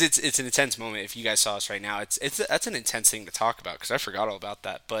 because it's an intense moment. If you guys saw us right now, it's that's an intense thing to talk about because I forgot all about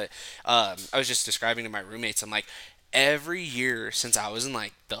that. But I was just describing to my roommates, I'm like, every year since I was in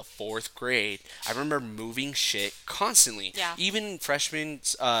like the fourth grade, I remember moving shit constantly. Yeah. Even freshman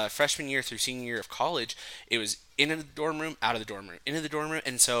year through senior year of college, it was into the dorm room, out of the dorm room, into the dorm room,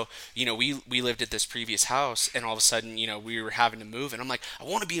 and so we lived at this previous house, and all of a sudden we were having to move, and I'm like, I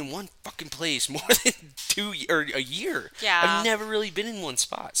want to be in one fucking place more than or a year. Yeah. I've never really been in one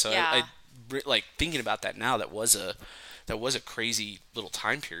spot, so Yeah. like thinking about that now. That was a crazy little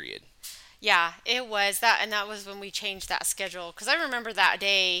time period. Yeah, it was that, and that was when we changed that schedule. Because I remember that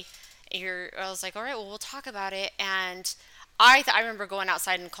day, I was like, all right, well, we'll talk about it. And I remember going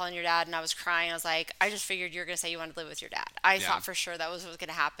outside and calling your dad, and I was crying. I was like, I just figured you're gonna say you wanted to live with your dad. I Yeah. thought for sure that was what was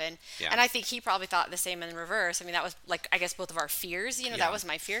gonna happen, Yeah. and I think he probably thought the same in reverse. I mean, that was like I guess both of our fears. You know, Yeah. that was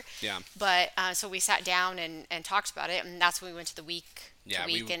my fear. Yeah. But so we sat down and talked about it, and that's when we went to the week. Yeah,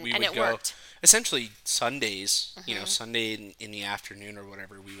 And, we and would it go worked. essentially Sundays. Hmm. Sunday in the afternoon or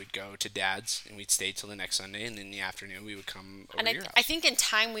whatever, we would go to Dad's and we'd stay till the next Sunday, and in the afternoon we would come over And to your I house. think in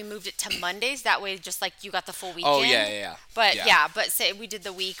time we moved it to Mondays. That way, just like you got the full weekend. Oh yeah. But Yeah. yeah, but say we did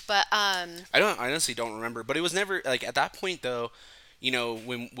the week. But I honestly don't remember, but it was never like at that point though.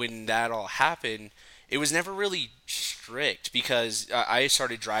 When that all happened, it was never really strict because I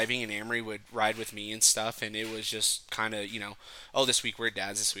started driving and Amory would ride with me and stuff, and it was just kind of oh, this week we're at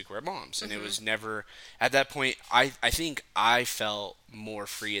Dad's, this week we're at Mom's, and it mhm, was never at that point. I think I felt more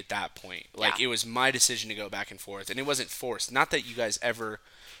free at that point. Like yeah, it was my decision to go back and forth, and it wasn't forced. Not that you guys ever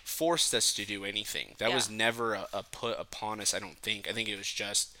forced us to do anything. That yeah, was never a put upon us. I don't think. I think it was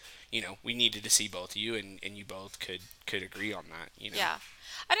just we needed to see both of you, and you both could agree on that. yeah.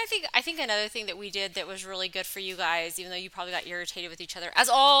 And I think another thing that we did that was really good for you guys, even though you probably got irritated with each other, as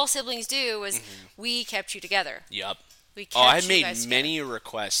all siblings do, was Hmm. we kept you together. Yep. We Oh, I kept you made guys together. many a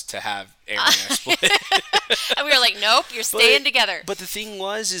request to have Aaron and I split. And we were like, nope, you're staying together. But the thing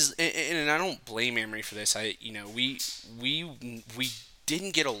was, and I don't blame Emery for this. We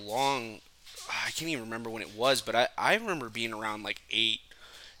didn't get along. I can't even remember when it was, but I remember being around like 8,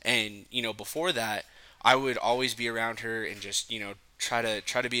 and before that, I would always be around her and just try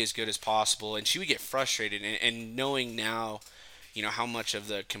to be as good as possible, and she would get frustrated, and knowing now, how much of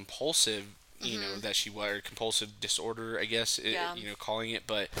the compulsive Hmm. that she was, or compulsive disorder, I guess, Yeah. calling it,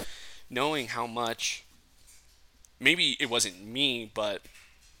 but knowing how much maybe it wasn't me, but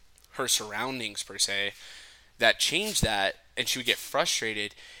her surroundings per se that changed that, and she would get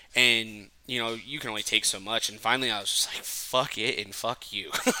frustrated, and you can only take so much, and finally I was just like, fuck it and fuck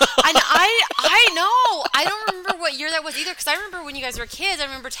you. And I know. I don't remember what year that was either because I remember when you guys were kids, I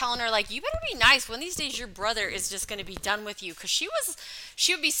remember telling her like, "You better be nice. One of these days your brother is just going to be done with you," cuz she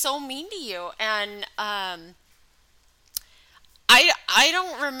would be so mean to you. And I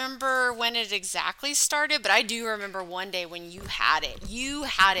don't remember when it exactly started, but I do remember one day when you had it. You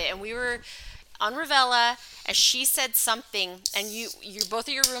had it, and we were on Ravella, and she said something, and you both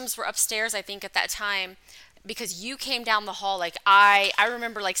of your rooms were upstairs, I think, at that time, because you came down the hall. Like I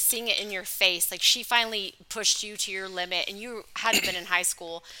remember like seeing it in your face. Like she finally pushed you to your limit, and you hadn't been in high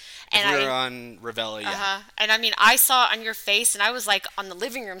school, If and we were I. on Revella, yeah. Uh-huh. And I mean, I saw it on your face, and I was like on the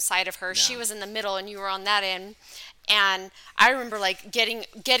living room side of her. She Yeah. was in the middle, and you were on that end. And I remember like getting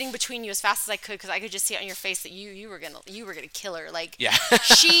between you as fast as I could because I could just see it on your face that you were gonna kill her. Like Yeah.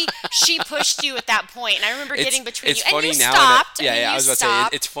 she pushed you at that point, and I remember getting between it's you, and funny you now. stopped. Yeah, I mean, yeah. I you was about to say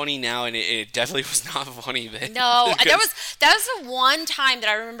stopped. it's funny now, and it definitely was not funny then. No, Because- that was the one time that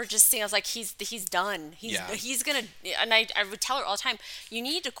I remember just seeing. I was like, he's done. Yeah. He's gonna. And I would tell her all the time, you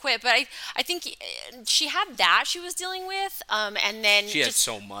need to quit. But I think she had that she was dealing with. And then she had just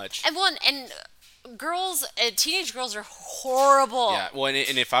so much. and one and girls, teenage girls are horrible. Yeah, well,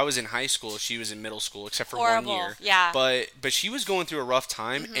 and if I was in high school, she was in middle school, except for Horrible, 1 year. yeah. But she was going through a rough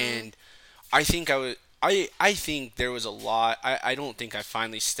time, Mhm. and I think I think there was a lot. I don't think I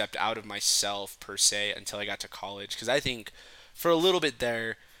finally stepped out of myself per se until I got to college, because I think for a little bit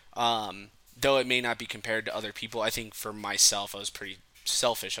there, though it may not be compared to other people, I think for myself I was pretty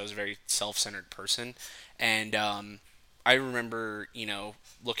selfish. I was a very self-centered person, and I remember,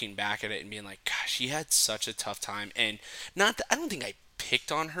 looking back at it and being like, gosh, she had such a tough time, and not that, I don't think I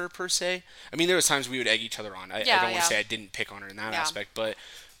picked on her per se. I mean, there was times we would egg each other on. I Yeah, don't want yeah, to say I didn't pick on her in that yeah, aspect, but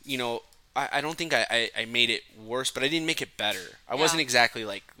you know, I don't think I made it worse, but I didn't make it better. I yeah. wasn't exactly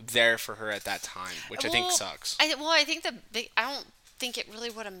like there for her at that time, which I think Well, sucks. I think I don't think it really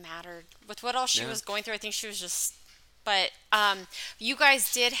would have mattered with what all she Yeah. was going through. I think she was just, but you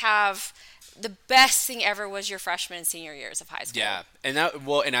guys did have the best thing ever was your freshman and senior years of high school. Yeah, and that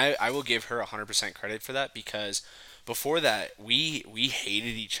well, and I will give her 100% credit for that, because before that we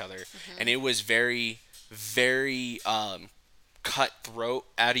hated each other, and it was very cutthroat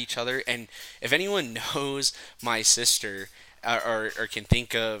at each other. And if anyone knows my sister, or can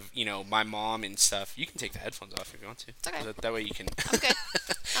think of, my mom and stuff, you can take the headphones off if you want to. It's okay. That way you can. I'm good.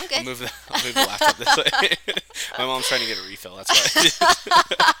 I'm good. I'll move the laptop this way. My mom's trying to get a refill. That's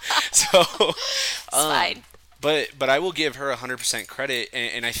why. So, It's fine. but I will give her 100% credit,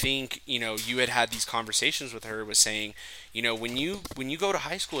 and I think, you had these conversations with her, was saying, when you go to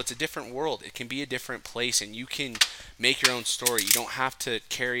high school, it's a different world. It can be a different place, and you can make your own story. You don't have to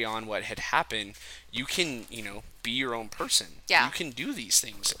carry on what had happened. You can, be your own person. Yeah. You can do these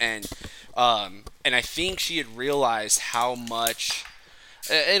things, and I think she had realized how much.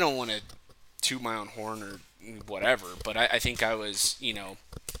 I don't want to toot my own horn or whatever, but I think I was,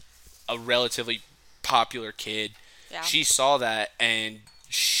 a relatively popular kid. Yeah. She saw that, and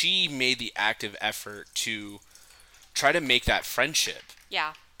she made the active effort to try to make that friendship.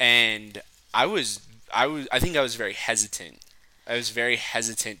 Yeah. And I think I was very hesitant. I was very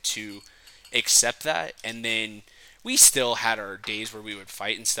hesitant to accept that, and then we still had our days where we would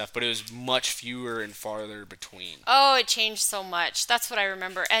fight and stuff, but it was much fewer and farther between. Oh, it changed so much. That's what I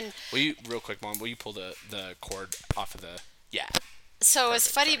remember. And Real quick, Mom, will you pull the cord off of the, yeah. so it's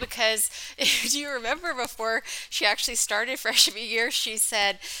Perfect, funny sorry. because do you remember before she actually started freshman year, she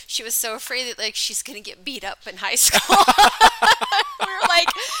said she was so afraid that like she's gonna get beat up in high school. We were like,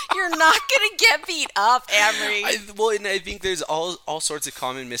 "You're not gonna get beat up, Amory." Well, and I think there's all sorts of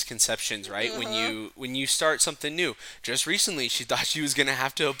common misconceptions, right? When you start something new. Just recently, she thought she was gonna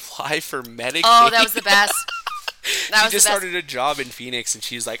have to apply for Medicaid. Oh, that was the best. That She was just the best. started a job in Phoenix, and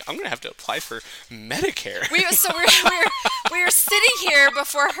she's like, "I'm gonna have to apply for Medicare." We were sitting here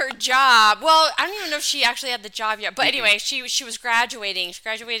before her job. Well, I don't even know if she actually had the job yet. But anyway, she was graduating. She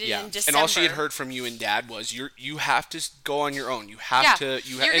graduated Yeah, in and December. all she had heard from you and Dad was you have to go on your own. You have Yeah, to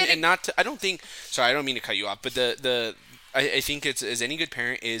you're getting- and not to. I don't think. Sorry, I don't mean to cut you off, but I think it's, as any good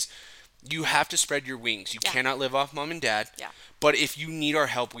parent is, you have to spread your wings. You Yeah. cannot live off Mom and Dad. Yeah. But if you need our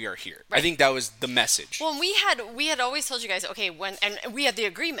help, we are here. I Right. think that was the message. Well, we had always told you guys, okay, and we had the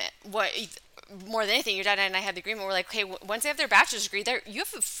agreement. What more than anything, your dad and I had the agreement. We're like, okay, once they have their bachelor's degree, you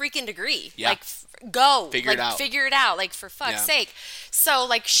have a freaking degree. Yeah. Like, go Figure it out. Figure it out. Like, for fuck's Yeah. sake. So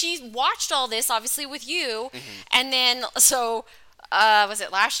like she watched all this obviously with you, Mm-hmm. and then so was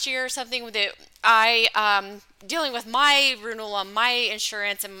it last year or something with it? Dealing with my renewal on my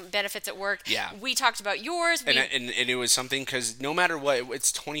insurance and benefits at work. Yeah. We talked about yours. And it was something, because no matter what,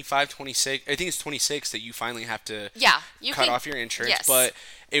 it's 25, 26. I think it's 26 that you finally have to Yeah, you cut can- off your insurance. yes. But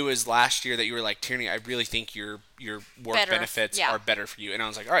it was last year that you were like, Tierney, I really think your work Better, benefits yeah. are better for you. And I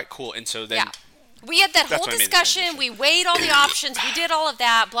was like, all right, cool. And so then Yeah. We had that That's whole when I made the discussion. transition. We weighed all the options. We did all of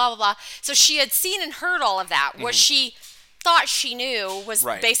that, blah, blah, blah. So she had seen and heard all of that. What she thought she knew was Mm-hmm.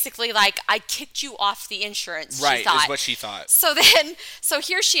 Right. basically like, I kicked you off the insurance, she right thought. is what she thought. So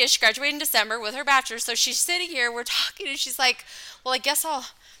here she is. She graduated in December with her bachelor's. So she's sitting here, we're talking, and she's like, well, I guess I'll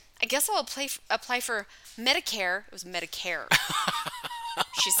apply for Medicare. It was Medicare.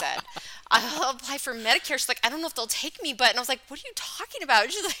 She said, I'll apply for Medicare. She's like, I don't know if they'll take me, but, and I was like, what are you talking about?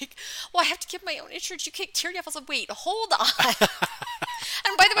 And she's like, well, I have to give my own insurance. You kicked Tierney off. I was like, wait, hold on.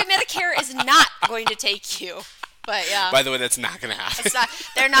 And by the way, Medicare is not going to take you. But yeah, By the way, that's not going to happen. it's not,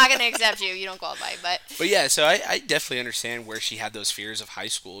 they're not going to accept you. You don't qualify, but But yeah, so I definitely understand where she had those fears of high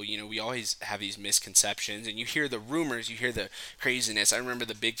school. We always have these misconceptions, and you hear the rumors, you hear the craziness. I remember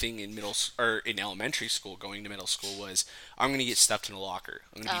the big thing in in elementary school, going to middle school, was I'm going to get stuffed in a locker.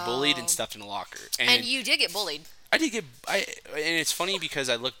 I'm going to be bullied and stuffed in a locker. and you did get bullied. I did get, and it's funny because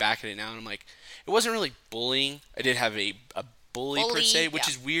I look back at it now and I'm like, it wasn't really bullying. I did have a bully per Bully, se, which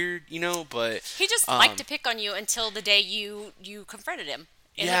yeah. is weird, but He just liked to pick on you until the day you confronted him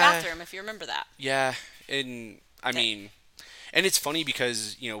in the Yeah. bathroom, if you remember that. yeah, and I mean, And it's funny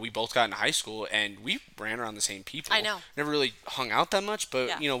because, we both got in high school and we ran around the same people. I know. Never really hung out that much,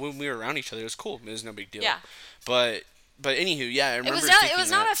 but, Yeah. when we were around each other, it was cool. It was no big deal. Yeah. But, anywho, yeah, I remember It thinking was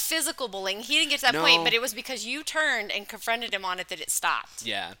that. not a physical bullying. He didn't get to that No. point, but it was because you turned and confronted him on it that it stopped.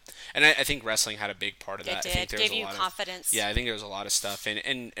 Yeah, and I think wrestling had a big part of that. It I think did. there was Gave a you lot confidence. Of, yeah, I think there was a lot of stuff,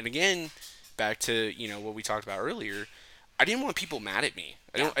 and again, back to what we talked about earlier. I didn't want people mad at me.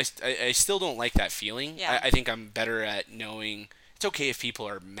 I still don't like that feeling. Yeah. I think I'm better at knowing it's okay if people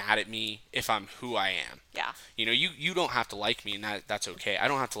are mad at me if I'm who I am. Yeah. You don't have to like me, and that's okay. I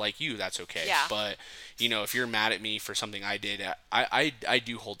don't have to like you. That's okay. Yeah. But if you're mad at me for something I did, I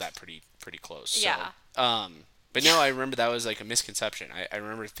do hold that pretty close. So, Yeah. But no, I remember that was like a misconception. I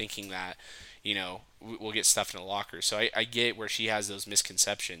remember thinking that, we'll get stuff in the locker. So I get where she has those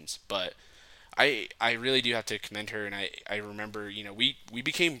misconceptions, but I really do have to commend her. And I remember, we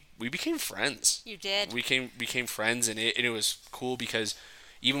became friends. You did. We became friends, and it was cool because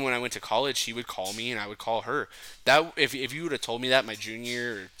even when I went to college, she would call me and I would call her. That if you would have told me that my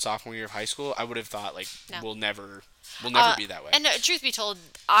junior or sophomore year of high school, I would have thought like No. we'll never be that way. And truth be told,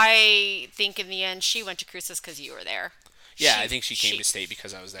 I think in the end she went to Cruces because you were there. Yeah, I think she came to state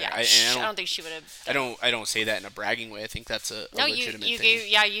because I was there. Yeah, I I don't think she would have. I don't say that in a bragging way. I think that's a No, legitimate you thing.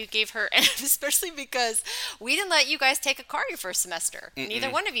 you gave her, and especially because we didn't let you guys take a car your first semester. Neither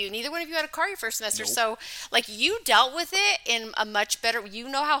one of you had a car your first semester. Nope. So, like, you dealt with it in a much better. You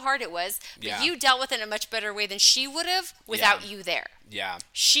know how hard it was, but Yeah. you dealt with it in a much better way than she would have without you there. Yeah.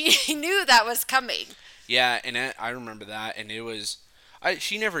 She knew that was coming. Yeah, and I remember that, and it was,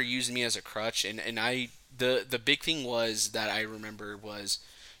 she never used me as a crutch, and the big thing was that I remember was,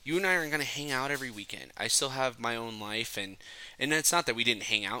 you and I are gonna hang out every weekend. I still have my own life, and it's not that we didn't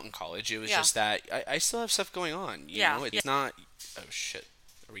hang out in college. It was Yeah. just that I still have stuff going on. You Yeah. know, it's not. Oh shit,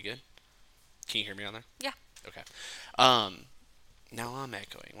 are we good? Can you hear me on there? Yeah, Okay. Now I'm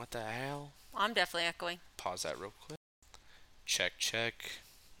echoing. What the hell? I'm definitely echoing. Pause that real quick. Check.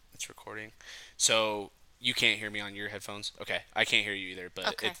 It's recording. So you can't hear me on your headphones? Okay. I can't hear you either, but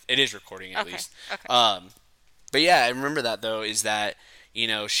Okay. it is recording at Okay. least. Okay. But yeah, I remember that though, is that,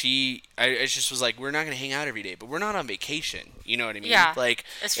 I just was like, we're not going to hang out every day, but we're not on vacation. You know what I mean? Yeah. Like,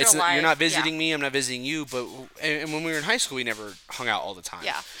 It's real life. you're not Yeah. visiting me, I'm not visiting you, but, and when we were in high school, we never hung out all the time.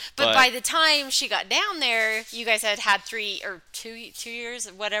 Yeah, but by the time she got down there, you guys had 3 or 2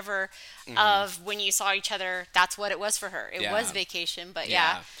 years, whatever, of when you saw each other. That's what it was for her. It Yeah. was vacation, but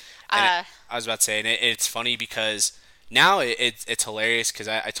Yeah. yeah. And I was about to say, and it's funny because now it's hilarious because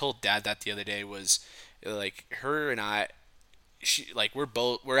I told Dad that the other day was like her and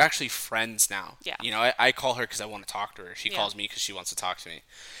we're actually friends now. Yeah. I call her because I want to talk to her. She Yeah. calls me because she wants to talk to me,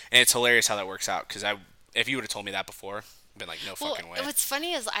 and it's hilarious how that works out. Because if you would have told me that before, I'd been like, no fucking way. What's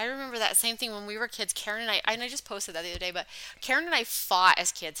funny is I remember that same thing when we were kids. Karen and I just posted that the other day, but Karen and I fought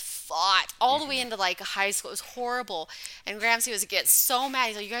as kids, fought all the way into like high school. It was horrible. And Gramsci was get so mad.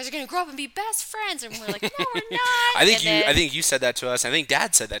 He's like, "You guys are gonna grow up and be best friends," and we're like, "No, we're not." I think you said that to us. I think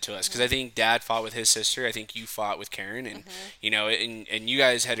Dad said that to us because I think Dad fought with his sister. I think you fought with Karen, and and you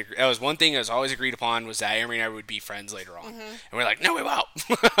guys had that was one thing that was always agreed upon was that Emery and I would be friends later on, and we're like, no, we won't.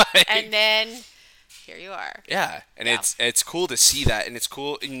 And then here you are. Yeah, and Yeah. it's cool to see that, and it's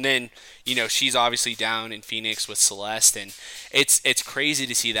cool. And then she's obviously down in Phoenix with Celeste, and it's crazy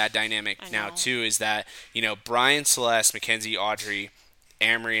to see that dynamic I now know. too. Is that Brian, Celeste, Mackenzie, Audrey,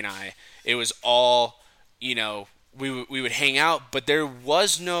 Amory, and I. It was all we would hang out, but there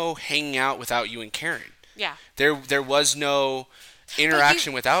was no hanging out without you and Karen. Yeah. There was no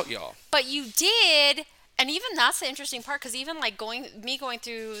interaction without y'all. But you did, and even that's the interesting part because even like going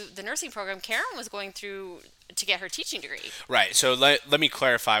through the nursing program, Karen was going through to get her teaching degree. Right. So let me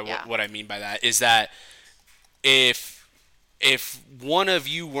clarify Yeah. what I mean by that is that if one of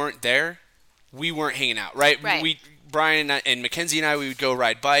you weren't there, we weren't hanging out, right? Right. Brian and Mackenzie and I, we would go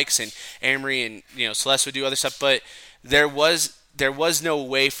ride bikes, and Amory and Celeste would do other stuff, but there was no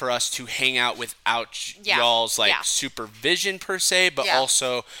way for us to hang out without Yeah. y'all's Yeah. supervision per se, but Yeah.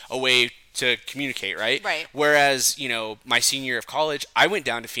 also a way to communicate, right? Right. Whereas, my senior year of college, I went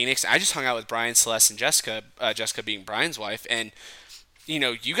down to Phoenix. I just hung out with Brian, Celeste, and Jessica. Jessica being Brian's wife, and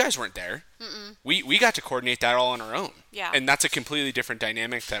you guys weren't there. We got to coordinate that all on our own. Yeah. And that's a completely different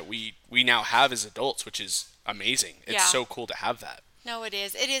dynamic that we now have as adults, which is amazing. It's Yeah. so cool to have that. No, it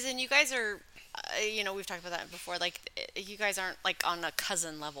is. It is, and you guys are. We've talked about that before. Like, you guys aren't like on a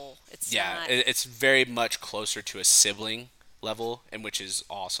cousin level. It's Yeah, not. it's very much closer to a sibling level, and which is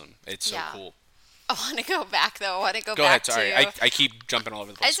awesome. It's so Yeah. cool. I want to go back though. I want to go Go back ahead. Sorry, to. I keep jumping all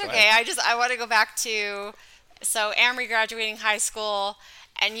over the place. It's Go okay. ahead. I want to go back to. So Amory graduating high school,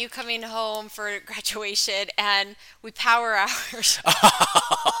 and you coming home for graduation, and we power hours.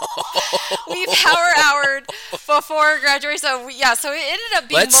 We power houred before graduation. So so it ended up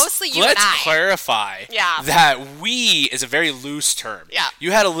being mostly you and I. Let's clarify that we is a very loose term. Yeah.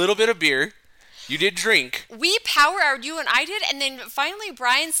 You had a little bit of beer. You did drink. We power houred, you and I did, and then finally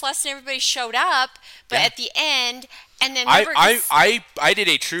Brian, Celeste, and everybody showed up. But at the end, and then I did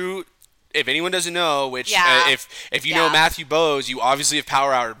a true. If anyone doesn't know, which if you know Matthew Bowes, you obviously have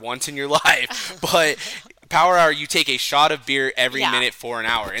power houred once in your life. But power hour, you take a shot of beer every minute for an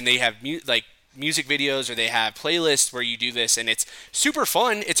hour, and they have music videos, or they have playlists where you do this, and it's super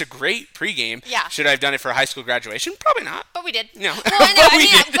fun. It's a great pregame. Yeah. Should I have done it for a high school graduation? Probably not. But we did. No. Well,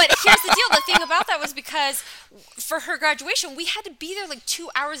 but here's the deal. The thing about that was because for her graduation, we had to be there like 2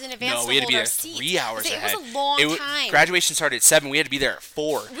 hours in advance. No, we had to be there seats. 3 hours ahead. It was a long time. Graduation started at 7. We had to be there at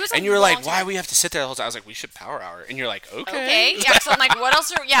 4. And you were like, why do we have to sit there the whole time? I was like, we should power hour. And you're like, okay. Okay. Yeah. So I'm like, what else?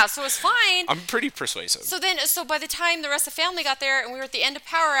 So it was fine. I'm pretty persuasive. So by the time the rest of the family got there and we were at the end of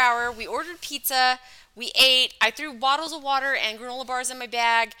power hour, we ordered pizza. We ate. I threw bottles of water and granola bars in my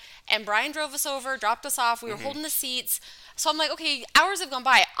bag, and Brian drove us over, dropped us off. We were holding the seats. So I'm like, okay, hours have gone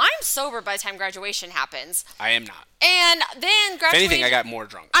by. I'm sober by the time graduation happens. I am not. And then graduation. If anything, I got more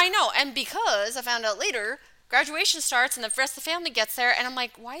drunk. I know, and because I found out later, graduation starts and the rest of the family gets there, and I'm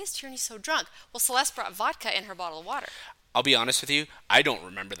like, why is Tierney so drunk? Well, Celeste brought vodka in her bottle of water. I'll be honest with you, I don't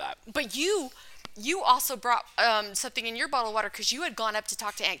remember that. But you also brought something in your bottle of water because you had gone up to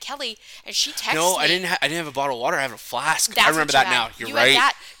talk to Aunt Kelly, and she texted me. No, I didn't have a bottle of water. I have a flask. I remember that now. You're right. Had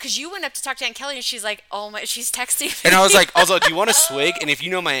that because you went up to talk to Aunt Kelly, and she's like, "Oh my," she's texting me. And I was like, "Also, do you want a swig?" And if you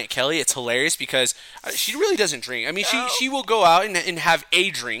know my Aunt Kelly, it's hilarious because she really doesn't drink. I mean, she will go out and have a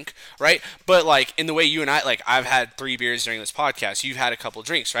drink, right? But like in the way you and I, like I've had 3 beers during this podcast. You've had a couple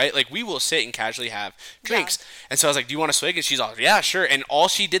drinks, right? Like we will sit and casually have drinks. Yeah. And so I was like, "Do you want a swig?" And she's like, "Yeah, sure." And all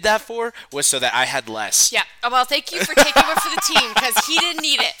she did that for was so that I had less. Yeah. Well, thank you for taking one for the team because he didn't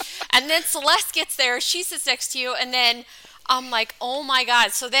need it. And then Celeste gets there. She sits next to you. And then I'm like, oh, my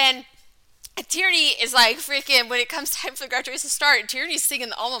God. So then Tierney is like freaking, when it comes time for the graduation to start, Tierney's singing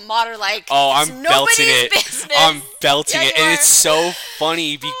the alma mater like I'm belting it. Business. I'm belting it. And it's so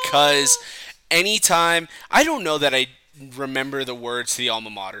funny because anytime, I don't know that I remember the words to the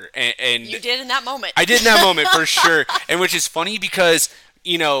alma mater. And you did in that moment. I did in that moment for sure. And which is funny because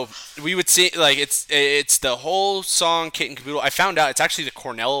you know, we would see like it's the whole song Kit and Caboodle. I found out it's actually the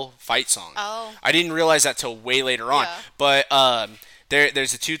Cornell fight song. Oh. I didn't realize that till way later on. But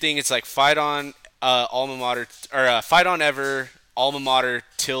there's the two things. It's like fight on alma mater or fight on ever alma mater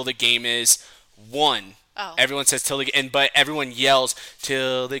till the game is won. Oh. Everyone says but everyone yells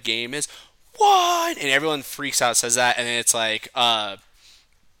till the game is won, and everyone freaks out, says that, and then it's like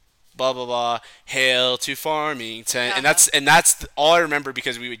blah blah blah, hail to Farmington, and that's all I remember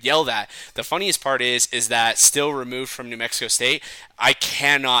because we would yell that. The funniest part is that still removed from New Mexico State, I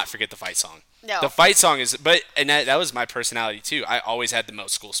cannot forget the fight song. No. The fight song is, that was my personality too. I always had the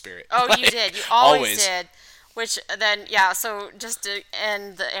most school spirit. Oh, you did. You always did. Which then, so just to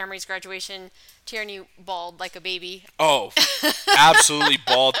end the Amory's graduation, Tierney bawled like a baby. Oh, absolutely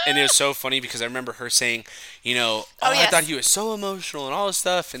bawled. And it was so funny because I remember her saying, I thought he was so emotional and all this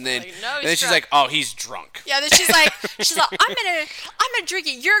stuff. And then, she's like, oh, he's drunk. Yeah, then she's like, I'm gonna drink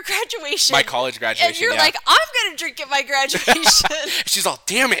at your graduation. My college graduation. And you're like, I'm gonna drink at my graduation. She's all,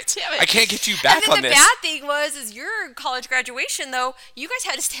 damn it. I can't get you back on this. And then the bad thing is your college graduation though, you guys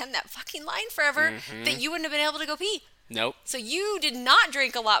had to stand in that fucking line forever that you wouldn't have been able to go pee. Nope. So you did not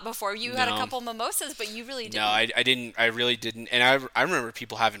drink a lot before. You had a couple mimosas, but you really didn't. No, I didn't. I really didn't. And I remember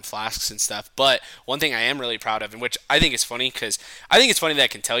people having flasks and stuff. But one thing I am really proud of, and which I think is funny, because I think it's funny that I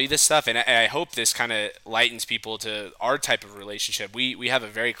can tell you this stuff, and I hope this kind of lightens people to our type of relationship. We have a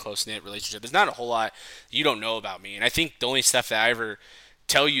very close-knit relationship. There's not a whole lot you don't know about me. And I think the only stuff that I ever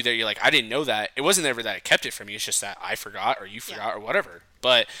tell you that you're like, I didn't know that, it wasn't ever that I kept it from you. It's just that I forgot or you forgot or whatever.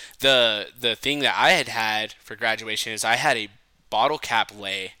 But the thing that I had for graduation is I had a bottle cap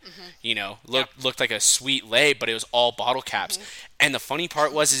lei, looked like a sweet lei, but it was all bottle caps. And the funny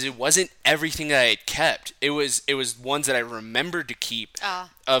part was it wasn't everything that I had kept. It was ones that I remembered to keep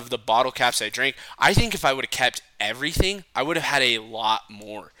of the bottle caps I drank. I think if I would have kept everything, I would have had a lot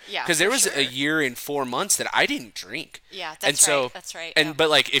more. Yeah, because there was a year and 4 months that I didn't drink. Yeah, that's right. And but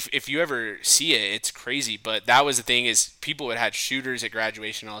like if you ever see it, it's crazy. But that was the thing is people would have had shooters at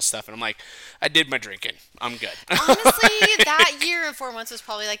graduation and all this stuff, and I'm like, I did my drinking. I'm good. Honestly, that year and 4 months was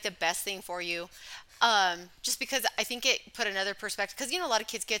probably like the best thing for you. Just because I think it put another perspective, because a lot of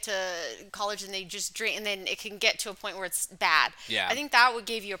kids get to college and they just drink, and then it can get to a point where it's bad. Yeah. I think that would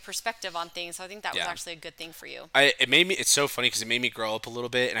give you a perspective on things. So I think that was Yeah. actually a good thing for you. It's so funny because it made me grow up a little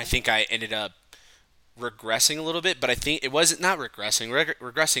bit, and I think I ended up regressing a little bit, but I think it wasn't not regressing.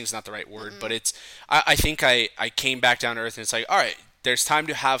 Regressing is not the right word, but I think I came back down to earth, and it's like, all right, there's time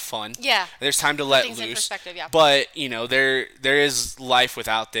to have fun. Yeah. There's time to let things in loose. perspective, yeah. But there is life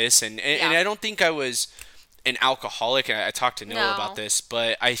without this, and Yeah. I don't think I was an alcoholic. And I talked to Noah No. about this,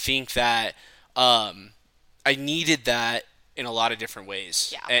 but I think that I needed that in a lot of different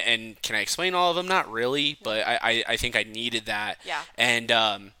ways. Yeah. And can I explain all of them? Not really, but I think I needed that. Yeah. And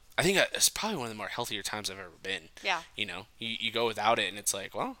I think it's probably one of the more healthier times I've ever been. Yeah. You go without it, and it's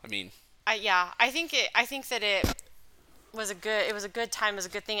like, well, I mean, I think that it was a good time, it was a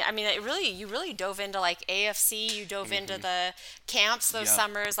good thing. I mean, you really dove into like AFC, you dove into the camps those Yeah.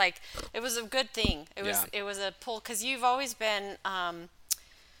 summers. Like, it was a good thing. Yeah. It was a pull, because you've always been,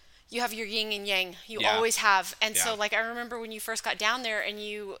 you have your yin and yang. You Yeah. always have. And Yeah. so, like, I remember when you first got down there and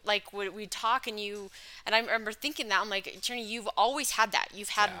you, like, we'd talk and I remember thinking that, I'm like, Trini, you've always had that.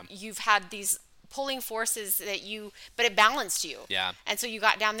 Yeah. You've had these pulling forces but it balanced you. Yeah. And so you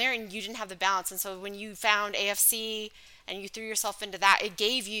got down there and you didn't have the balance. And so when you found AFC and you threw yourself into that, it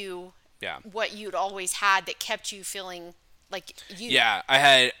gave you yeah. what you'd always had that kept you feeling like you. Yeah, I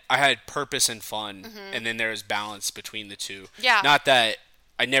had purpose and fun, and then there was balance between the two. Yeah. Not that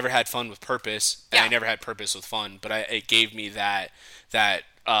I never had fun with purpose, and Yeah. I never had purpose with fun, but it gave me that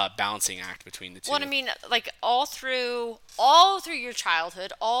balancing act between the two. Well, I mean, like, all through your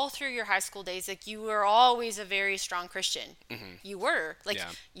childhood, all through your high school days, like, you were always a very strong Christian. You were. Like,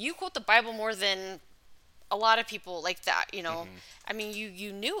 Yeah. you quote the Bible more than a lot of people like that, I mean,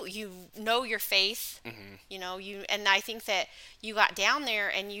 you know your faith, and I think that you got down there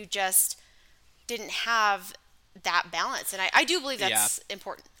and you just didn't have that balance. And I do believe that's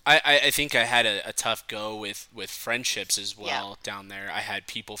important. I think I had a tough go with friendships as well Yeah. down there. I had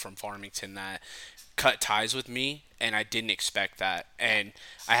people from Farmington that cut ties with me, and I didn't expect that. And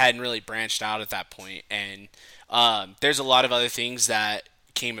I hadn't really branched out at that point. And there's a lot of other things that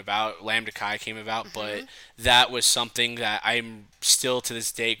came about. Lambda Chi came about, but that was something that I'm still to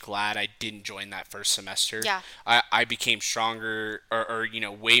this day glad I didn't join that first semester. Yeah. I became stronger or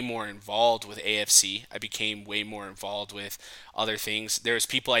way more involved with AFC. I became way more involved with other things. There's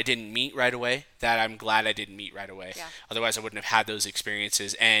people I didn't meet right away that I'm glad I didn't meet right away. Yeah. Otherwise I wouldn't have had those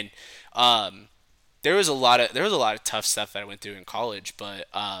experiences. And there was a lot of tough stuff that I went through in college, but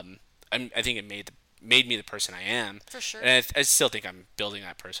I think it made me the person I am. For sure. And I still think I'm building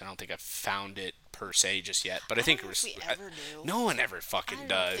that person. I don't think I've found it per se just yet, but I think don't know if we ever do. no one ever fucking I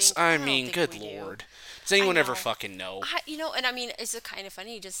does. don't I think mean, good we do. lord. Does anyone ever know. fucking know? And I mean, it's kind of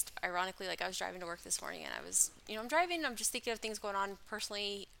funny, just ironically, like, I was driving to work this morning and I was, I'm driving and I'm just thinking of things going on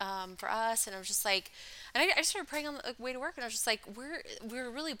personally for us. And I was just like, and I started praying on the way to work, and I was just like, we're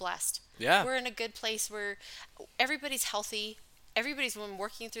really blessed. Yeah. We're in a good place where everybody's healthy. Everybody's been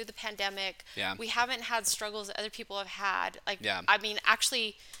working through the pandemic. Yeah. We haven't had struggles that other people have had. Like, Yeah. I mean,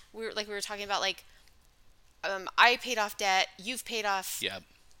 actually, we were talking about, like, I paid off debt. You've paid off Yeah.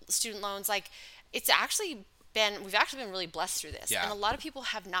 student loans. Like, we've actually been really blessed through this. Yeah. And a lot of people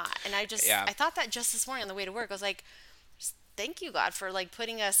have not. And I thought that just this morning on the way to work. I was like, just thank you, God, for, like,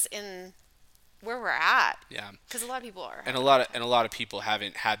 putting us in where we're at. Yeah. Because a lot of people are. And a lot of people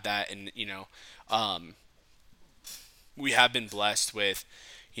haven't had that, and we have been blessed with,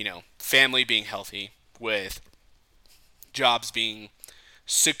 family being healthy, with jobs being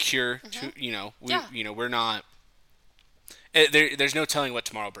secure. To we're not. There's no telling what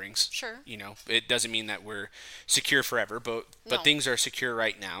tomorrow brings. Sure. It doesn't mean that we're secure forever, but No. things are secure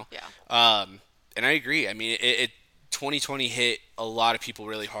right now. Yeah. And I agree. I mean, it 2020 hit a lot of people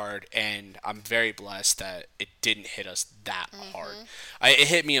really hard, and I'm very blessed that it didn't hit us that hard. It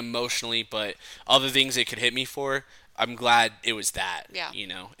hit me emotionally, but other things it could hit me for, I'm glad it was that. Yeah.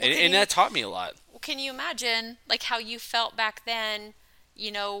 And that taught me a lot. Well, can you imagine, like, how you felt back then,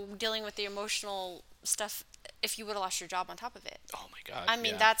 dealing with the emotional stuff, if you would have lost your job on top of it? Oh my God. I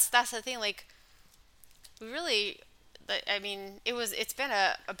mean, yeah. that's the thing. Like, we really, I mean, it's been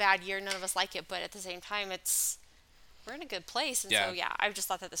a bad year. None of us like it, but at the same time, we're in a good place. And so, I just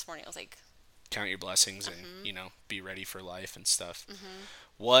thought that this morning. I was like, count your blessings and be ready for life and stuff.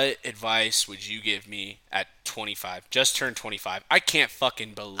 What advice would you give me at 25? Just turned 25. I can't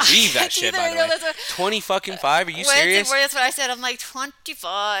fucking believe that shit, by the way. 20 fucking 5? Are you serious? That's what I said. I'm like,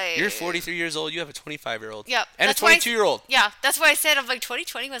 25. You're 43 years old. You have a 25-year-old. Yep. And that's a 22-year-old. Yeah, that's why I said, I'm like,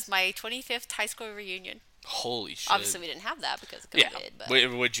 2020 was my 25th high school reunion. Holy shit. Obviously, we didn't have that because of COVID. Yeah. But Where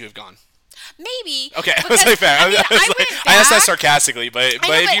would you have gone? maybe. Okay, I was Because like, fair. I mean, I, was I like, went I asked that back. sarcastically, but I know, if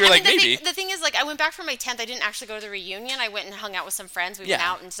but you're I like mean, maybe, the thing is, like, I went back for my 10th. I didn't actually go to the reunion. I went and hung out with some friends. We went Yeah.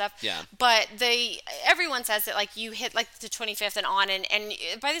 out and stuff. Yeah. But everyone says that, like, you hit, like, the 25th and on, and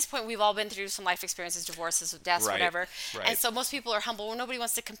by this point, we've all been through some life experiences, divorces, deaths, Right. whatever. Right. And so most people are humble. Nobody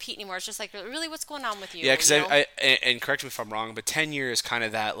wants to compete anymore. It's just like, really, what's going on with you? Yeah, because you know? and correct me if I'm wrong, but 10 years kind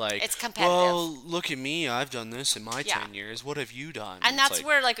of that like, It's competitive. well, look at me, I've done this in my Yeah. 10 years. What have you done? And It's that's like,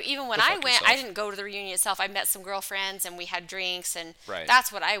 where, like, even when go I fuck went, I yourself. didn't go to the reunion itself. I met some girlfriends and we had drinks, and Right.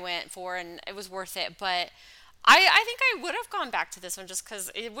 that's what I went for, and it was worth it. But I think I would have gone back to this one just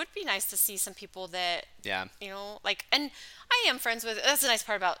because it would be nice to see some people that, Yeah. like, and I am friends with, that's the nice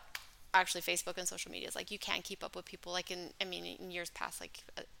part about actually Facebook and social media is, like, you can keep up with people. Like, in years past, like,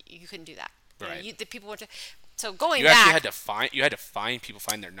 you couldn't do that. Right. The people went to, so going You back. actually had to find people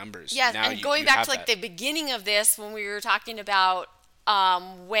find their numbers. Yes, Now and going back have to, like, that. the beginning of this, when we were talking about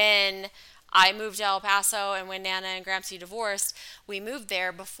when I moved to El Paso and when Nana and Gramsci divorced, we moved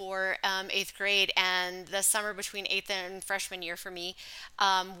there before 8th grade, and the summer between 8th and freshman year for me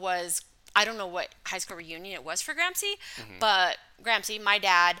was, I don't know what high school reunion it was for Gramsci, Mm-hmm. but Gramsci, my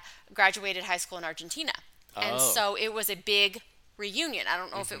dad, graduated high school in Argentina. And Oh. so it was a big reunion. I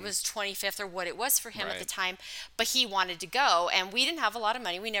don't know if it was 25th or what it was for him at the Right. time, but he wanted to go, and we didn't have a lot of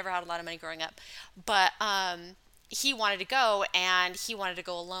money. We never had a lot of money growing up, but he wanted to go, and he wanted to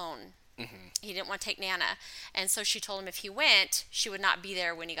go alone. He didn't want to take Nana, and so she told him if he went, she would not be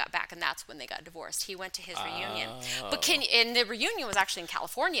there when he got back, and that's when they got divorced. He went to his reunion, and the reunion was actually in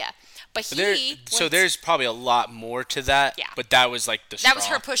California, but he So went- there's probably a lot more to that. Yeah. But that was like the that was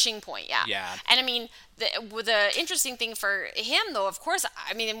straw. her pushing point, yeah. Yeah. And I mean, the interesting thing for him, though, of course,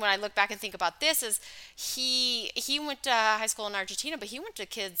 I mean, when I look back and think about this, is he went to high school in Argentina, but he went to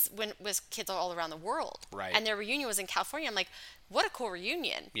with kids all around the world. Right. And their reunion was in California. I'm like, what a cool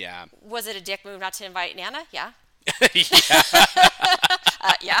reunion. Yeah. Was it a dick move not to invite Nana? Yeah. Yeah.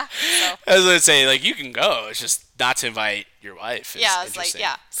 Yeah. So, I was gonna say, like, you can go. It's just not to invite your wife. Is yeah, it's like, interesting.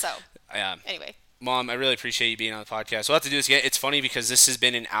 yeah. So, Yeah. anyway. Mom, I really appreciate you being on the podcast. We'll have to do this again. It's funny because this has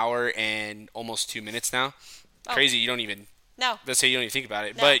been an hour and almost 2 minutes now. Oh. Crazy. You don't even. No. Let's say you don't even think about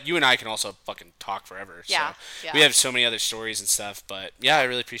it. No. But you and I can also fucking talk forever. Yeah, So yeah. we have so many other stories and stuff. But yeah, I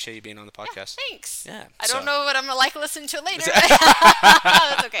really appreciate you being on the Yeah, podcast. thanks. Yeah, I so- don't know what I'm going to like listening to later.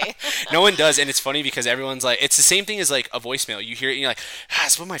 That's okay. No one does, and it's funny because everyone's like, it's the same thing as like a voicemail. You hear it and you're like,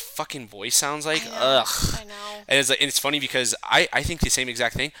 that's what my fucking voice sounds like. I know, Ugh. I know. And it's funny because I think the same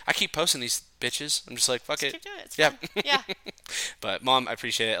exact thing. I keep posting these bitches. I'm just like, fuck it. Keep doing it. It's Yeah. fun. Yeah. But Mom, I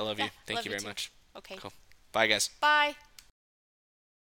appreciate it. I love you. Yeah, Thank love you you very too. much. Okay. Cool. Bye, guys. Bye.